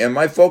doing? Am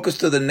I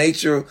focused to the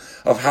nature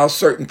of how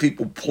certain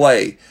people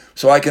play,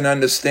 so I can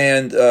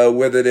understand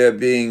whether they're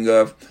being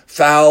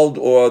fouled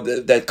or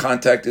that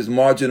contact is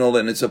marginal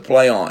and it's a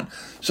play on?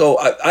 So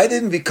I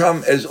didn't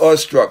become as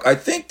awestruck. I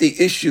think the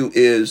issue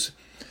is,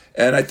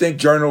 and I think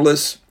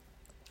journalists,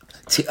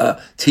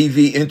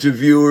 TV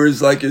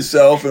interviewers like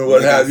yourself and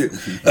what have you.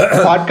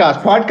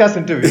 Podcast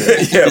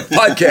interviewers. Yeah,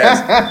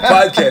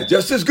 podcast.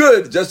 Just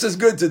as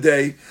good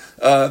today.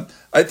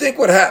 I think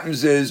what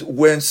happens is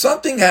when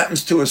something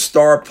happens to a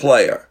star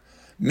player,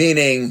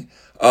 meaning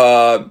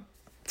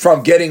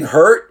from getting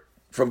hurt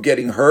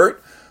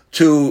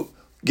to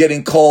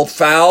getting called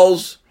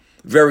fouls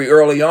very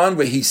early on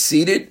where he's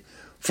seated,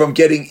 from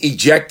getting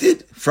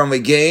ejected from a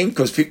game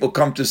because people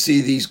come to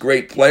see these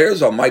great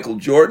players, or Michael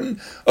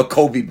Jordan, a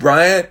Kobe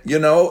Bryant,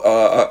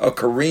 a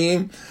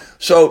Kareem.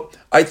 So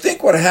I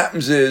think what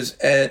happens is,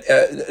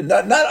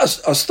 not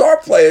a star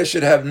player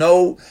should have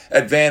no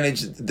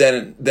advantage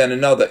than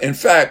another. In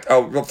fact,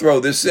 I'll throw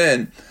this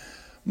in.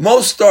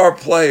 Most star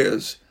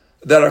players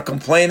that are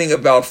complaining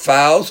about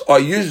fouls are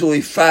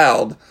usually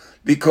fouled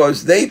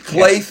because they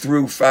play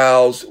through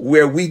fouls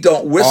where we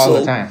don't whistle. All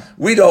the time.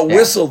 We don't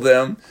whistle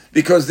them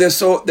because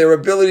their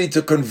ability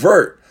to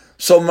convert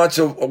so much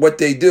of what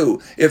they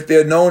do. If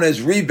they're known as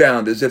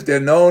rebounders, if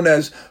they're known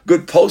as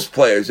good post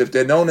players, if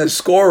they're known as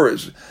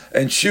scorers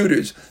and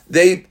shooters,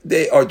 they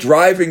are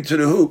driving to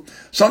the hoop.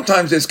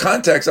 Sometimes there's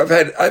contacts. I've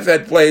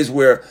had plays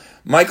where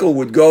Michael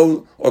would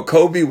go or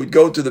Kobe would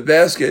go to the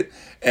basket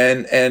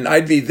and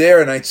I'd be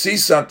there and I'd see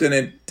something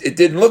and it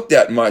didn't look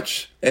that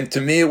much. And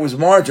to me, it was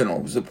marginal.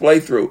 It was a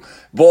playthrough.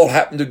 Ball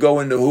happened to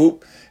go in the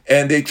hoop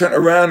and they turn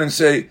around and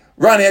say,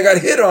 Ronnie, I got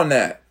hit on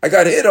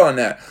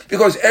that.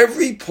 Because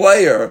every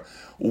player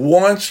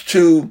wants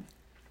to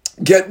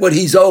get what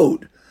he's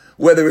owed,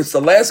 whether it's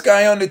the last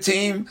guy on the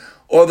team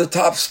or the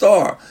top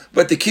star.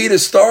 But the key to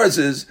stars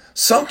is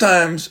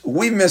sometimes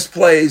we miss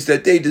plays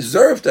that they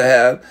deserve to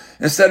have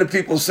instead of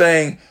people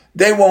saying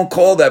they won't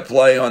call that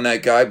play on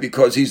that guy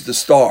because he's the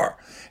star.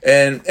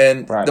 And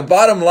Right. The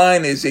bottom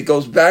line is it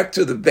goes back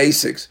to the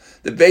basics.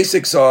 The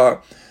basics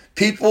are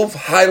people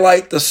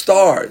highlight the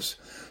stars.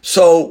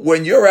 So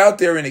when you're out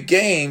there in a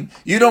game,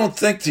 you don't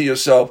think to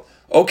yourself,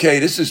 okay,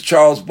 this is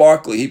Charles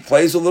Barkley. He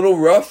plays a little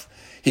rough.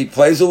 He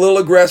plays a little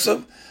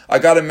aggressive. I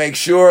got to make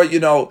sure,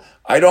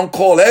 I don't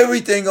call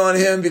everything on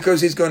him because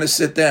he's going to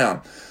sit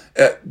down.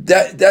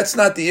 That's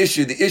not the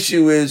issue. The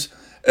issue is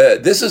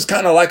this is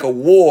kind of like a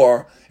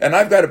war, and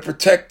I've got to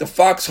protect the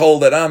foxhole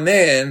that I'm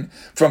in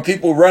from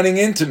people running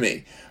into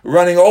me,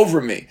 running over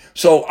me.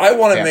 So I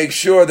want to make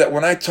sure that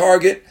when I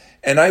target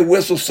and I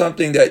whistle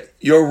something that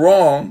you're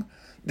wrong,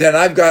 then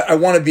I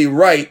want to be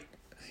right,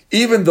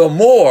 even the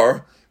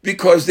more,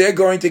 because they're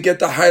going to get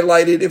the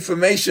highlighted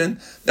information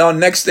on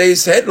next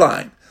day's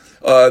headline.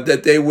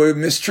 That they were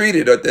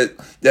mistreated, or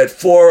that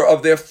 4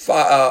 of their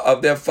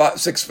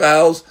 6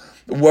 fouls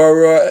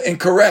were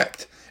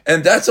incorrect,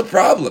 and that's a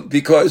problem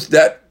because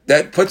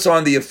that puts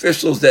on the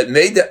officials that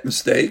made that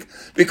mistake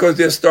because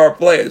they're star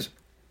players.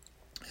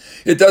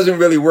 It doesn't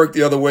really work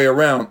the other way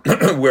around,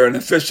 where an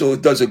official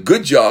does a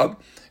good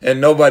job and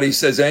nobody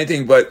says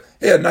anything but,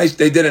 yeah, nice.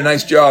 They did a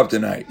nice job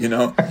tonight,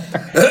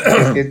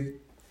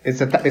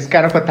 It's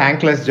kind of a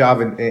thankless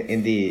job in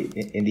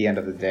the end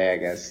of the day, I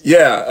guess.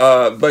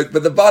 Yeah, but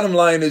the bottom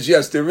line is,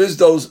 yes, there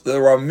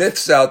are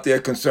myths out there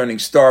concerning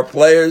star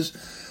players.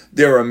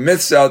 There are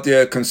myths out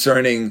there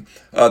concerning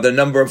the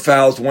number of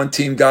fouls one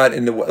team got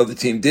and the other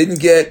team didn't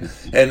get,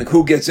 and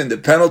who gets into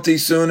penalty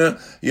sooner.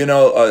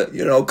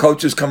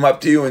 Coaches come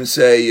up to you and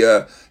say,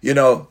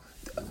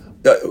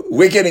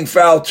 we're getting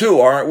fouled too,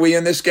 aren't we,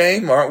 in this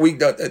game? Aren't we?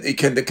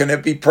 Can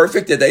it be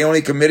perfect that they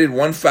only committed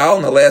 1 foul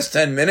in the last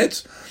 10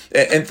 minutes?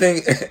 And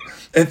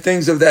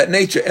things of that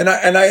nature, and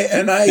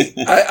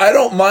I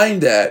don't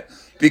mind that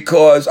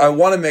because I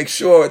want to make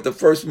sure at the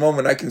first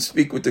moment I can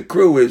speak with the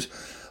crew is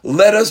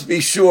let us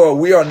be sure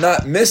we are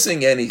not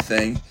missing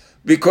anything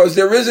because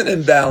there is an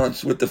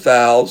imbalance with the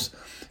fouls,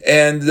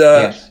 and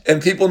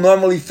people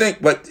normally think,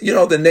 but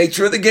the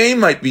nature of the game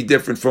might be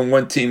different from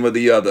one team or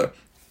the other.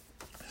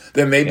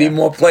 There may be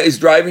more players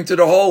driving to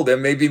the hole. There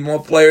may be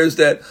more players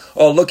that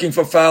are looking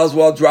for fouls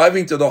while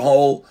driving to the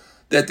hole,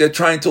 that they're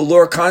trying to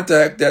lure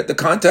contact, that the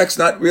contact's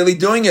not really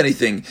doing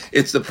anything.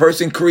 It's the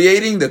person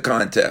creating the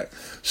contact.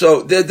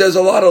 So there's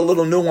a lot of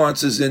little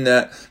nuances in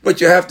that, but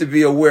you have to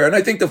be aware. And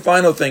I think the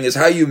final thing is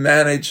how you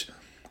manage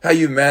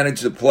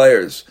the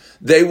players.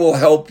 They will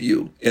help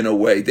you in a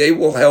way. They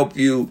will help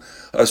you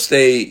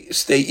stay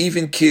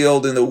even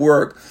keeled in the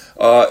work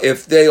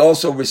if they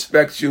also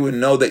respect you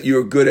and know that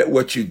you're good at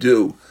what you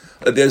do.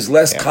 There's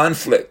less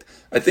conflict.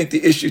 I think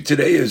the issue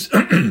today is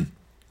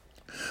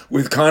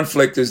with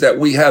conflict is that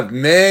we have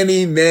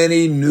many,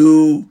 many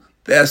new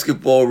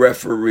basketball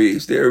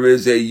referees. There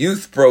is a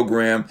youth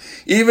program,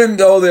 even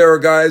though there are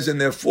guys in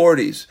their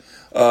 40s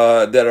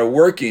that are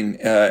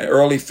working,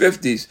 early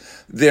 50s.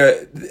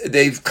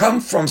 They've come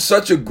from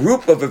such a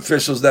group of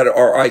officials that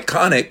are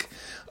iconic.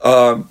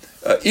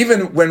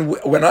 Even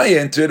when I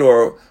entered,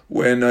 or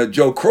when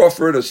Joe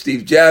Crawford or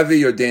Steve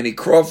Javie or Danny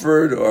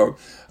Crawford or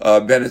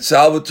Bennett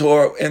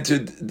Salvatore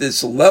entered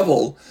this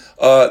level,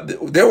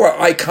 there were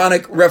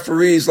iconic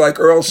referees like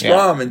Earl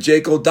Strom and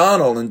Jake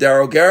O'Donnell and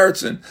Darryl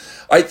Garretson.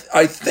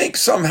 I think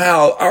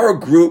somehow our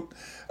group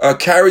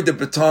carried the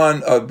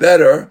baton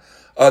better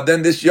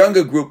than this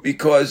younger group,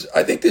 because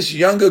I think this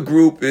younger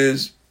group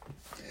is,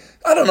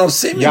 I don't know,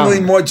 seemingly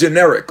more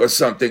generic or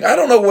something. I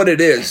don't know what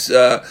it is,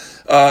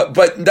 but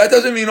that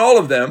doesn't mean all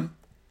of them.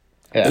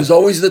 Yeah. There's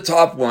always the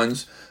top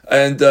ones,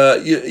 and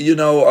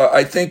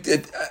I think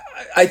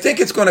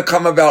it's going to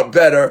come about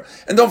better.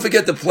 And don't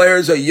forget, the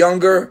players are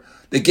younger.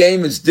 The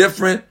game is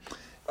different.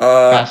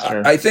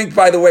 I think,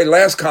 by the way,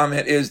 last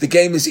comment is the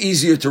game is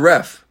easier to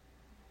ref.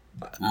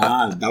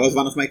 That was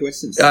one of my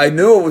questions. I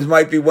knew it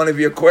might be one of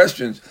your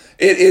questions.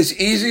 It is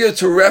easier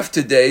to ref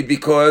today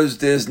because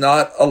there's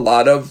not a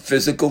lot of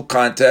physical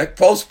contact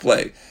post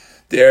play.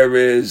 There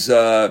is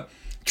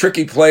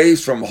tricky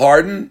plays from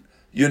Harden.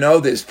 You know,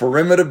 there's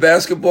perimeter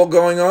basketball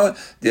going on.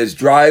 There's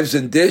drives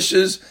and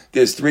dishes.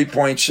 There's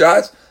 3-point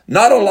shots.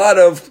 Not a lot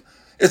of,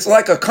 it's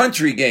like a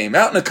country game.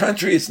 Out in the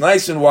country, it's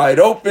nice and wide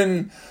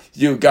open.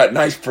 You've got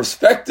nice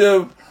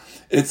perspective.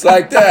 It's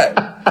like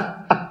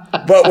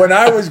that. But when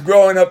I was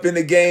growing up in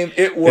the game,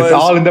 it's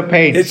all in the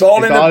paint. It's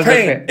all in the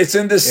paint. It's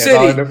in the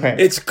city.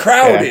 It's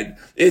crowded.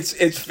 Yeah.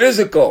 It's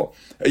physical.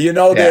 You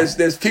know,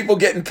 there's people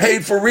getting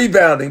paid for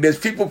rebounding. There's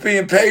people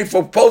being paid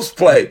for post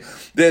play.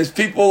 There's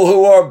people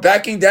who are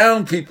backing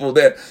down people.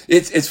 There,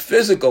 it's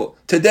physical.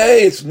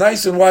 Today, it's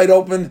nice and wide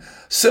open,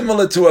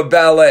 similar to a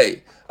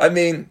ballet. I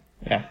mean,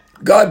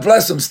 God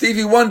bless him.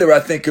 Stevie Wonder, I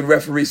think, could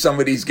referee some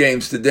of these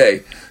games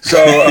today. So,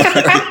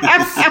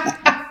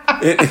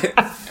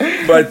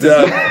 but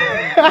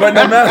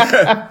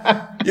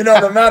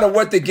no matter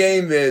what the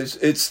game is,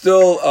 it's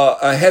still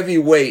a heavy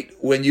weight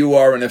when you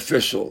are an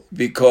official,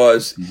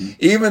 because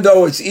even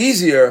though it's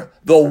easier,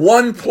 the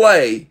one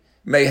play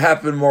may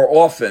happen more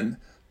often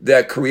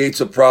that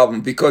creates a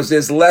problem because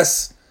there's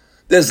less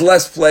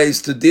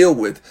plays to deal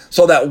with.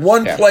 So that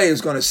one play is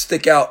going to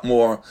stick out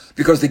more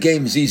because the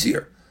game is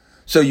easier.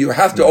 So you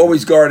have to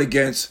always guard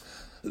against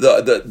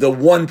the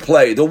one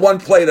play that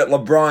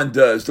LeBron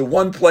does, the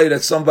one play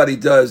that somebody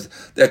does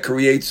that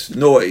creates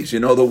noise. You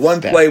know, the one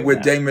play where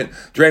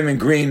Draymond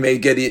Green may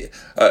get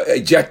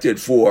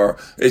ejected for.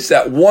 It's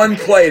that one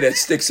play that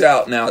sticks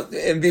out now.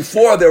 And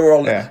before there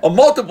were a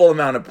multiple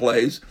amount of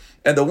plays,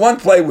 and the one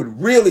play would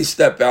really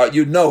step out.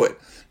 You'd know it.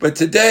 But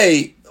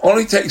today,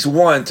 only takes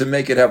one to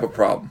make it have a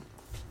problem.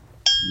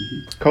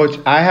 Coach,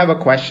 I have a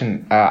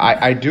question.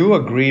 I do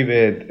agree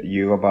with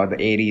you about the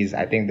 80s.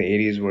 I think the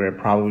 80s were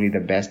probably the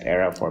best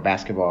era for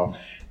basketball.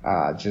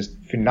 Just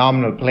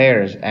phenomenal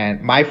players.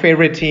 And my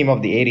favorite team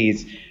of the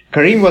 80s,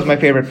 Kareem was my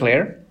favorite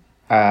player.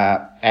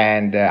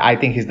 And I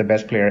think he's the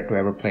best player to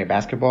ever play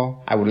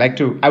basketball. I would like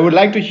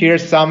to hear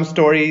some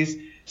stories,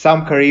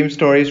 some Kareem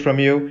stories from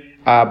you.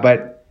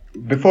 But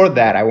before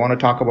that, I want to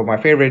talk about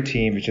my favorite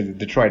team, which is the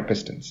Detroit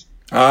Pistons.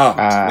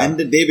 When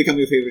did they become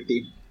your favorite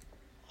team?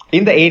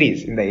 In the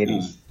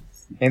 80s.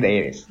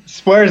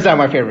 Spurs are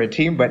my favorite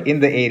team, but in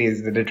the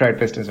 80s, the Detroit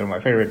Pistons are my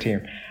favorite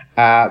team.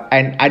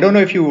 And I don't know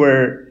if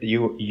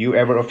you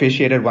ever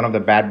officiated one of the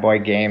Bad Boy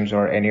games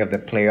or any of the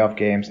playoff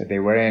games that they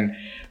were in.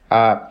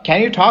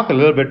 Can you talk a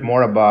little bit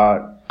more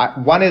about,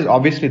 one is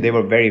obviously they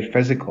were very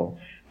physical,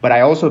 but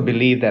I also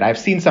believe that I've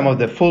seen some of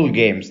the full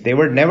games. They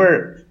were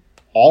never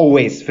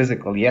always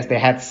physical. Yes, they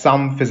had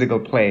some physical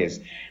plays,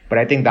 but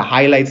I think the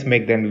highlights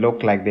make them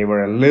look like they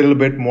were a little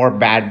bit more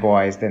bad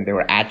boys than they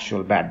were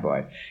actual bad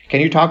boys. Can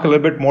you talk a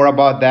little bit more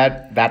about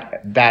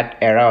that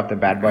era of the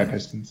Bad Boy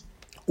Pistons?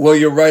 Well,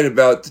 you're right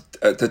about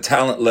the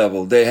talent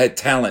level. They had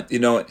talent. You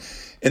know,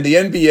 in the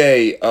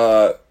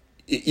NBA,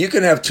 you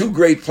can have two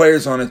great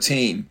players on a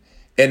team,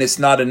 and it's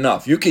not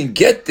enough. You can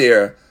get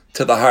there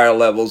to the higher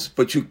levels,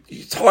 but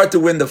it's hard to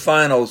win the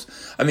finals.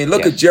 I mean,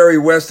 look at Jerry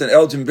West and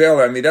Elgin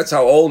Baylor. I mean, that's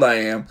how old I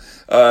am.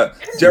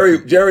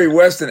 Jerry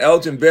West and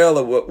Elgin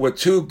Baylor were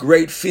two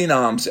great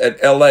phenoms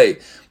at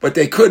LA, but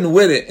they couldn't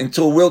win it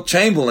until Wilt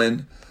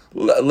Chamberlain,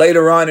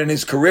 later on in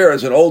his career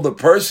as an older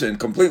person,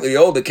 completely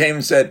older, came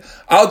and said,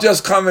 I'll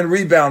just come and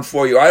rebound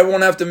for you. I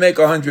won't have to make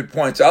 100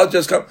 points. I'll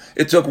just come.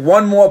 It took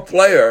one more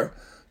player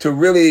to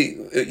really,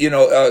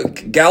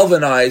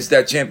 galvanize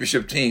that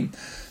championship team.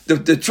 The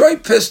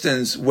Detroit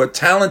Pistons were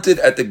talented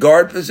at the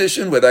guard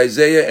position with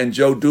Isaiah and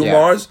Joe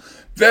Dumars.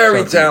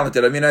 Very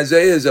talented. I mean,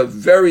 Isaiah is a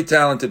very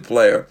talented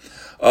player.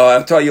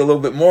 I'll tell you a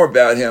little bit more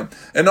about him.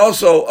 And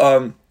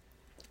also,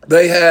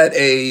 they had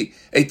a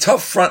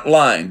tough front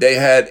line. They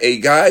had a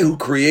guy who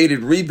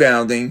created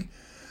rebounding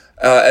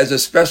as a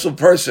special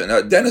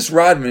person. Dennis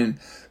Rodman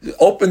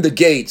opened the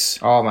gates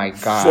for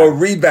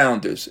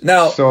rebounders.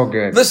 Now, so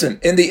good.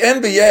 Listen, in the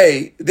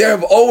NBA, there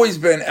have always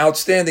been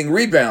outstanding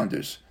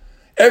rebounders.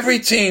 Every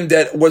team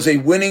that was a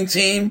winning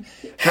team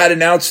had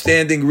an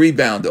outstanding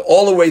rebounder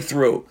all the way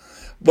through.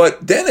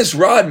 But Dennis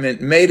Rodman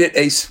made it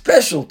a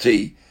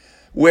specialty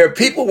where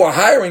people were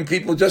hiring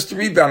people just to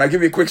rebound. I'll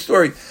give you a quick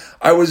story.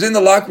 I was in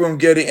the locker room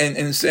and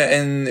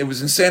it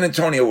was in San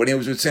Antonio when he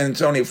was with San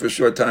Antonio for a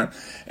short time.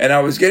 And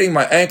I was getting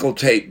my ankle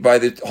taped by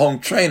the home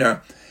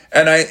trainer.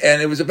 And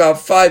it was about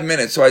 5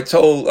 minutes. So I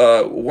told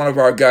one of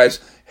our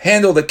guys,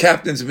 handle the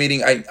captain's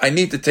meeting. I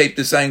need to tape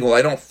this ankle.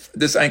 I don't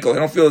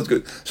feel as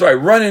good. So I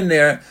run in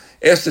there,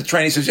 ask the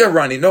trainer. He says, yeah,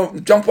 Ronnie, no,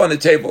 jump on the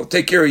table. I'll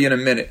take care of you in a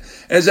minute.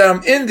 And as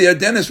I'm in there,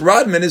 Dennis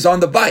Rodman is on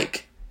the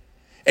bike.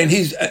 And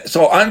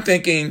so I'm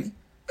thinking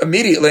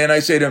immediately, and I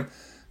say to him,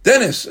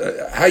 Dennis,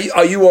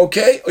 are you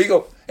okay?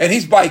 And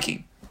he's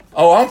biking.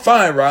 Oh, I'm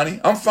fine,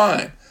 Ronnie. I'm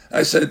fine.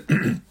 I said,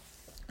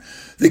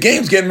 the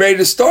game's getting ready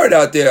to start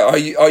out there. Are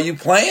you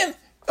playing?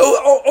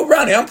 Oh,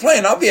 Ronnie, I'm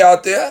playing. I'll be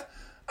out there.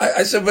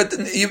 I said, but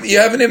you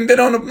haven't even been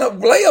on the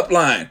layup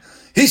line.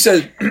 He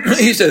said,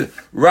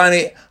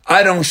 Ronnie,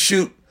 I don't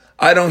shoot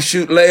I don't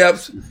shoot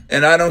layups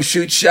and I don't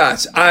shoot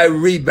shots. I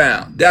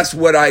rebound. That's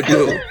what I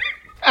do.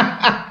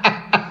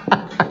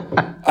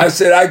 I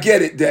said, I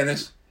get it,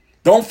 Dennis.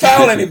 Don't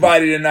foul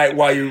anybody tonight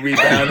while you're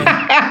rebounding.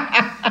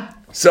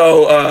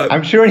 So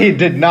I'm sure he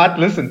did not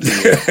listen to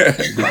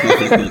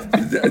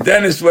you.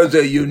 Dennis was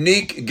a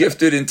unique,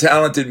 gifted, and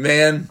talented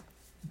man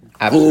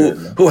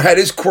Absolutely. who had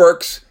his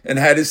quirks and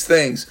had his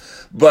things.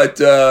 But,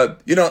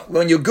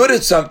 when you're good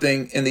at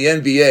something in the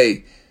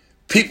NBA,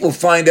 people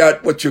find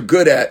out what you're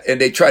good at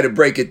and they try to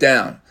break it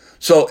down.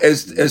 So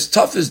as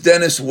tough as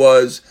Dennis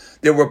was,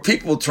 there were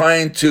people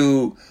trying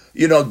to,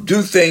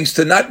 do things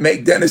to not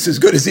make Dennis as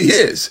good as he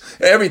is.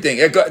 Everything.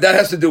 That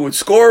has to do with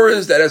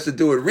scorers. That has to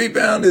do with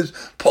rebounders,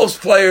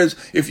 post players.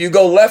 If you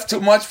go left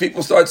too much,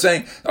 people start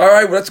saying, all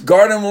right, well, let's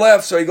guard him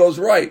left so he goes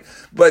right.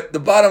 But the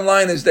bottom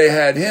line is they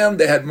had him,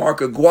 they had Mark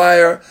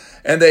Aguirre,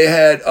 and they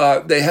had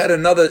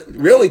another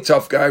really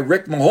tough guy,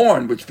 Rick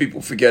Mahorn, which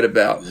people forget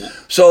about.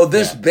 So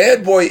this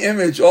bad boy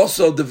image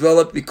also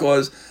developed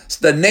because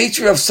the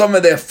nature of some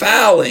of their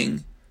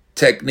fouling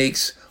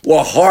techniques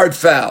were hard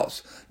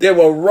fouls. They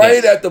were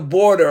right at the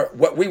border,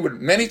 what we would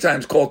many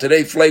times call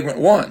today flagrant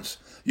ones,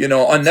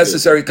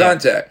 unnecessary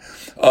contact.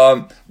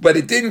 But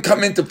it didn't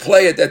come into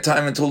play at that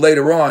time until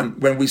later on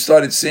when we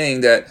started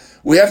seeing that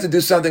we have to do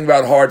something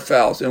about hard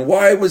fouls. And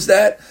why was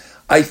that?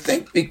 I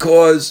think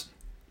because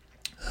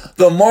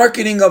the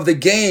marketing of the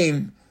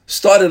game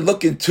started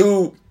looking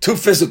too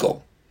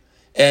physical.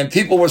 And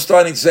people were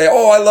starting to say,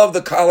 oh, I love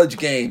the college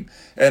game.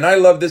 And I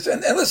love this.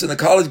 And listen, the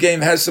college game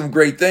has some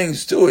great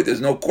things to it.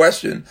 There's no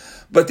question.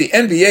 But the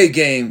NBA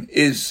game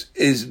is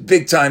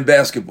big time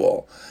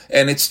basketball.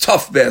 And it's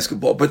tough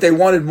basketball. But they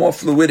wanted more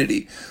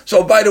fluidity.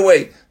 So, by the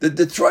way, the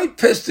Detroit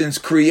Pistons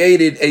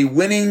created a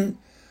winning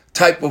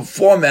type of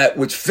format,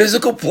 which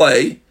physical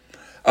play,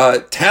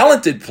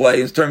 talented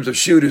play in terms of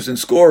shooters and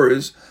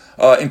scorers,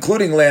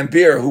 including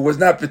Lambeer, who was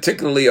not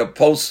particularly a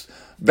post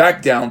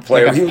back down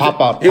player. Like a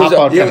pop-out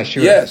kind of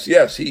shooter.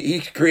 Yes. He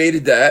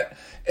created that.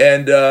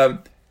 And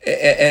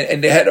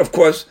they had, of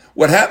course,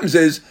 what happens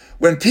is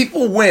when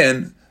people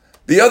win,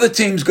 the other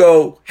teams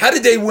go, how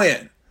did they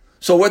win?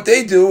 So what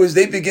they do is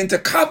they begin to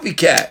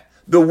copycat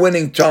the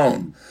winning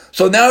tone.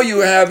 So now you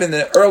have in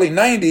the early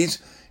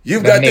 90s,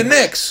 you've got the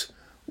Knicks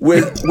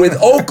with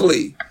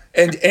Oakley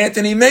and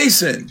Anthony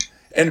Mason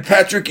and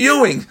Patrick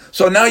Ewing.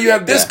 So now you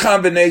have this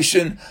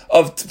combination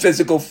of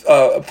physical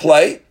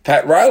play.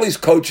 Pat Riley's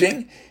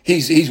coaching.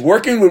 He's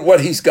working with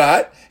what he's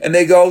got, and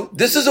they go,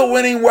 this is a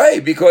winning way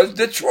because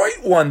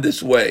Detroit won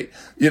this way.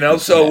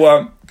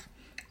 So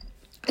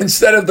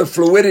instead of the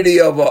fluidity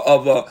of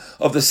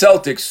the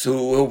Celtics,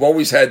 who've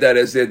always had that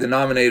as their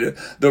denominator,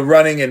 the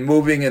running and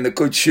moving and the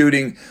good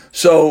shooting,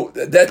 so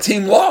that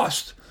team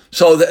lost.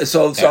 So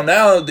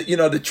now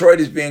Detroit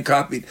is being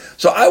copied.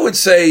 So I would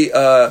say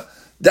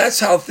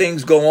that's how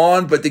things go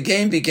on, but the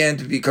game began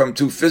to become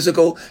too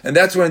physical, and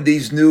that's when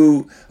these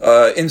new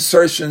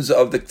insertions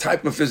of the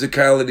type of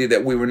physicality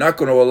that we were not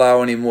going to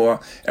allow anymore,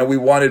 and we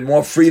wanted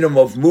more freedom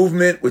of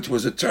movement, which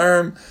was a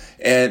term,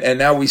 and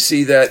now we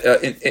see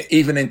that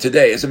even in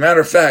today. As a matter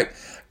of fact,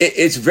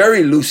 it's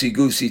very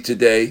loosey-goosey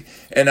today,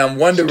 and I'm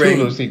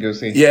wondering... It's too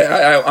loosey-goosey.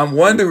 Yeah, I'm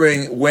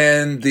wondering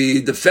when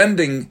the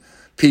defending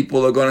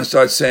people are going to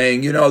start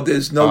saying,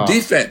 there's no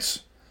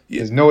defense.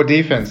 There's no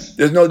defense.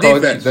 There's no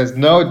Coach, defense. There's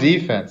no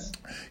defense.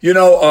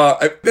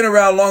 I've been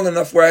around long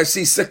enough where I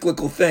see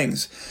cyclical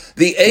things.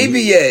 The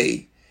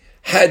ABA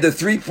had the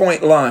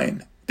 3-point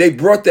line. They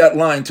brought that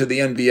line to the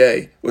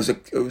NBA.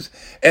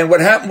 And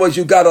what happened was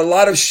you got a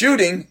lot of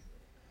shooting,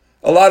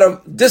 a lot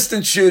of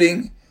distance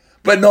shooting,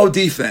 but no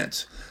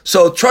defense.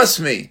 So trust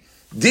me,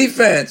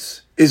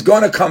 defense is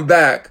going to come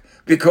back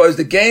because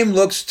the game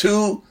looks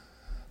too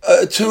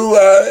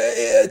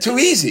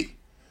easy.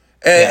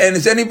 And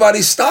is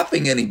anybody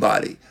stopping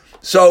anybody?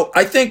 So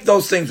I think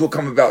those things will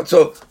come about.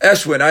 So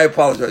Ashwin, I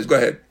apologize. Go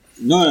ahead.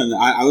 No.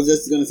 I was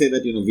just going to say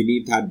that,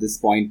 Vineet had this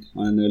point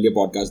on an earlier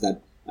podcast that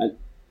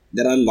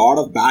there are a lot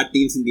of bad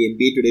teams in the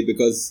NBA today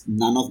because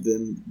none of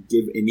them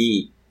give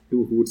any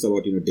two hoots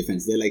about,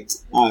 defense. They're like,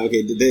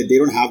 okay, they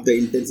don't have the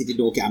intensity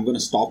to, okay, I'm going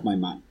to stop my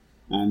man.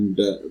 And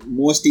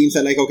most teams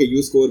are like, okay,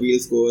 you score, we'll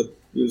score.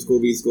 You'll score,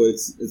 we'll score.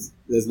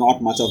 There's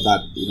not much of that,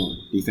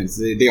 defense.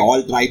 They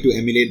all try to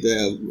emulate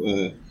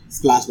the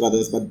Splash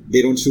Brothers, but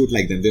they don't shoot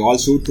like them. They all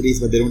shoot threes,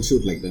 but they don't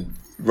shoot like them.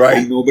 Right.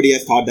 And nobody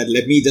has thought that,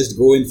 let me just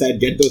go inside,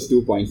 get those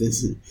 2 points.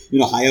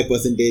 Higher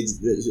percentage,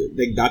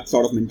 like that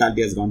sort of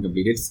mentality has gone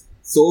complete. It's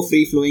so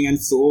free-flowing and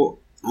so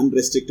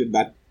unrestricted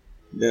that,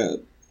 where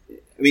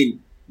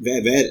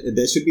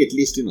there should be at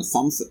least,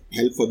 some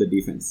help for the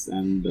defense.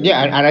 And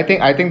I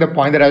think the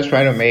point that I was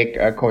trying to make,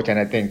 Coach, and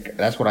I think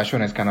that's what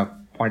Ashwin is kind of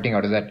pointing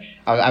out, is that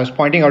I was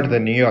pointing out to the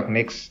New York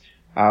Knicks,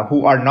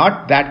 who are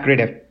not that great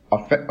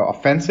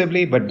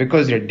offensively, but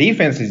because their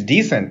defense is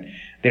decent,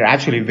 they're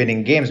actually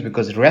winning games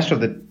because the rest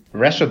of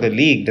the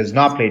league does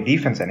not play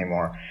defense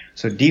anymore.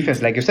 So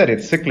defense, like you said,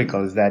 it's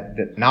cyclical. Is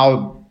that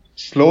now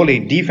slowly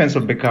defense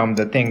will become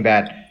the thing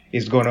that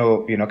is going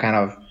to kind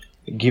of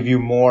give you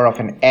more of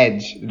an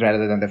edge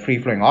rather than the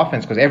free-flowing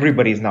offense, because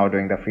everybody's now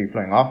doing the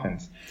free-flowing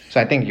offense. So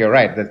I think you're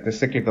right. The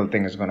cyclical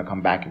thing is going to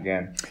come back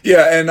again.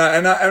 Yeah, and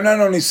I'm not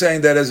only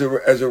saying that as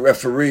a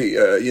referee.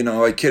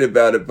 I kid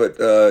about it, but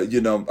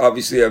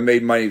obviously I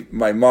made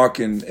my mark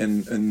in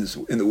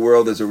the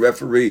world as a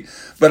referee.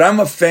 But I'm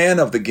a fan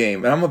of the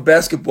game, and I'm a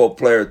basketball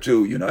player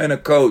too. And a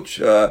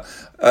coach. I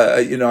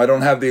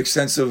don't have the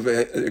extensive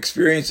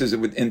experiences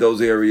in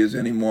those areas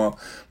anymore,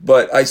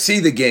 but I see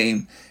the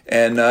game,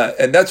 and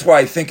that's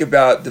why I think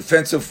about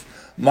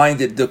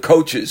defensive-minded the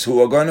coaches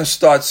who are going to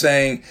start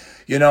saying,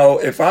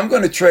 if I'm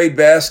going to trade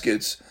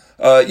baskets,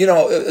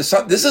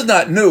 this is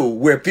not new,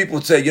 where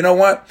people say, you know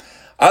what,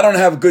 I don't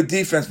have a good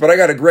defense, but I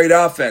got a great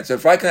offense.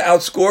 If I can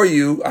outscore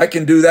you, I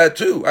can do that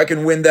too. I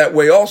can win that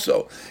way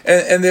also.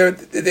 And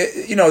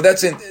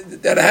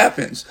that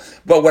happens.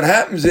 But what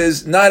happens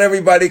is not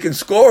everybody can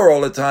score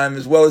all the time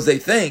as well as they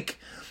think.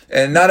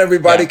 And not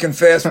everybody can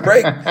fast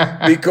break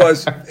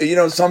because,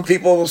 some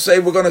people will say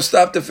we're going to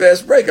stop the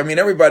fast break. I mean,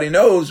 everybody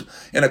knows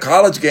in a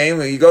college game,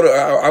 when you go to,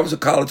 I was a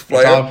college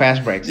player. It's all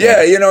fast breaks.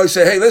 Yeah, you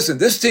say, hey, listen,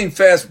 this team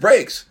fast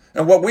breaks.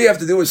 And what we have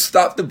to do is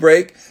stop the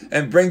break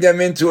and bring them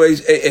into a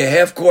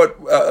half court,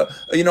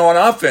 on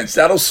offense.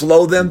 That'll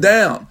slow them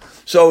down.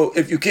 So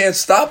if you can't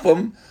stop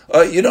them,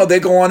 they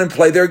go on and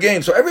play their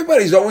game. So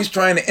everybody's always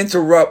trying to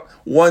interrupt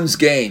one's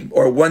game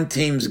or one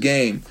team's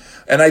game.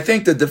 And I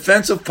think the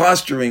defensive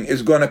posturing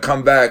is going to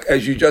come back,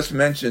 as you just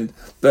mentioned,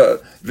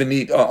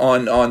 Vineet,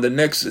 on the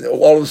Knicks,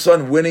 all of a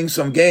sudden winning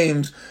some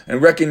games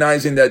and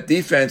recognizing that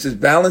defense is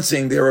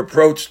balancing their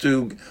approach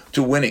to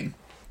winning.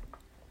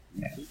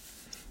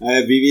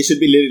 We should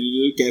be a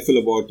little careful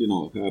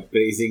about,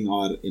 praising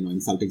or,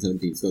 insulting certain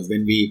teams. Because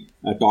when we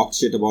talked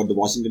shit about the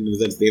Washington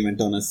Wizards, they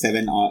went on a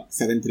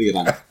 7-3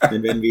 run.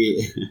 Then when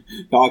we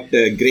talked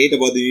great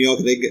about the New York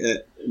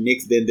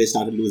Knicks, then they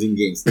started losing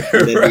games.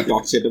 And then we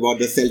talked shit about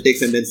the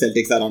Celtics, and then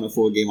Celtics are on a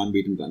 4-game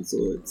unbeaten run. So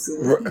it's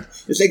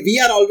like we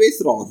are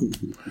always wrong.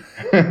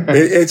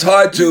 It's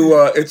hard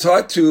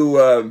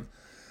to.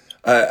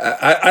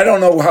 I don't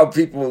know how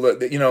people,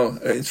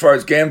 as far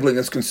as gambling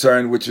is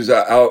concerned, which is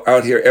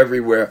out here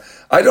everywhere,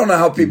 I don't know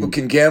how people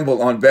can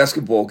gamble on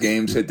basketball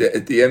games at the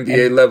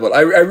NBA level.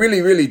 I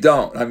really, really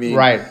don't. I mean,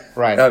 right.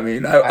 I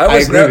mean, I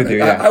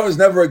was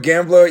never a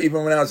gambler,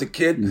 even when I was a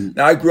kid. Mm-hmm.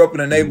 Now, I grew up in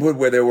a neighborhood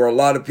where there were a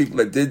lot of people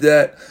that did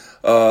that,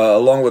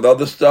 along with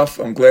other stuff.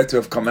 I'm glad to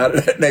have come out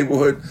of that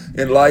neighborhood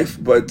in life,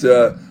 but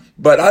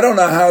I don't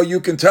know how you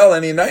can tell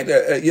any night,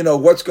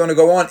 what's going to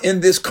go on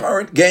in this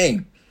current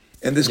game.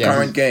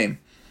 Current game.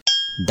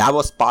 That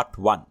was part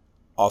 1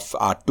 of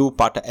our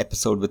 2-parter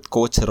episode with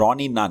Coach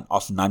Ronnie Nunn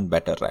of None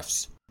Better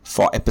Refs.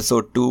 For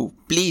episode 2,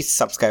 please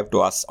subscribe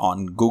to us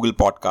on Google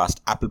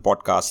Podcast, Apple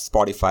Podcast,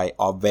 Spotify,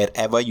 or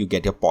wherever you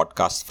get your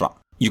podcasts from.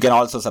 You can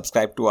also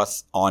subscribe to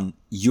us on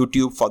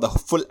YouTube for the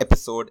full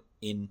episode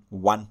in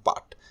one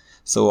part.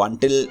 So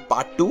until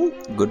part 2,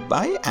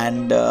 goodbye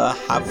and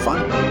have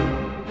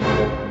fun.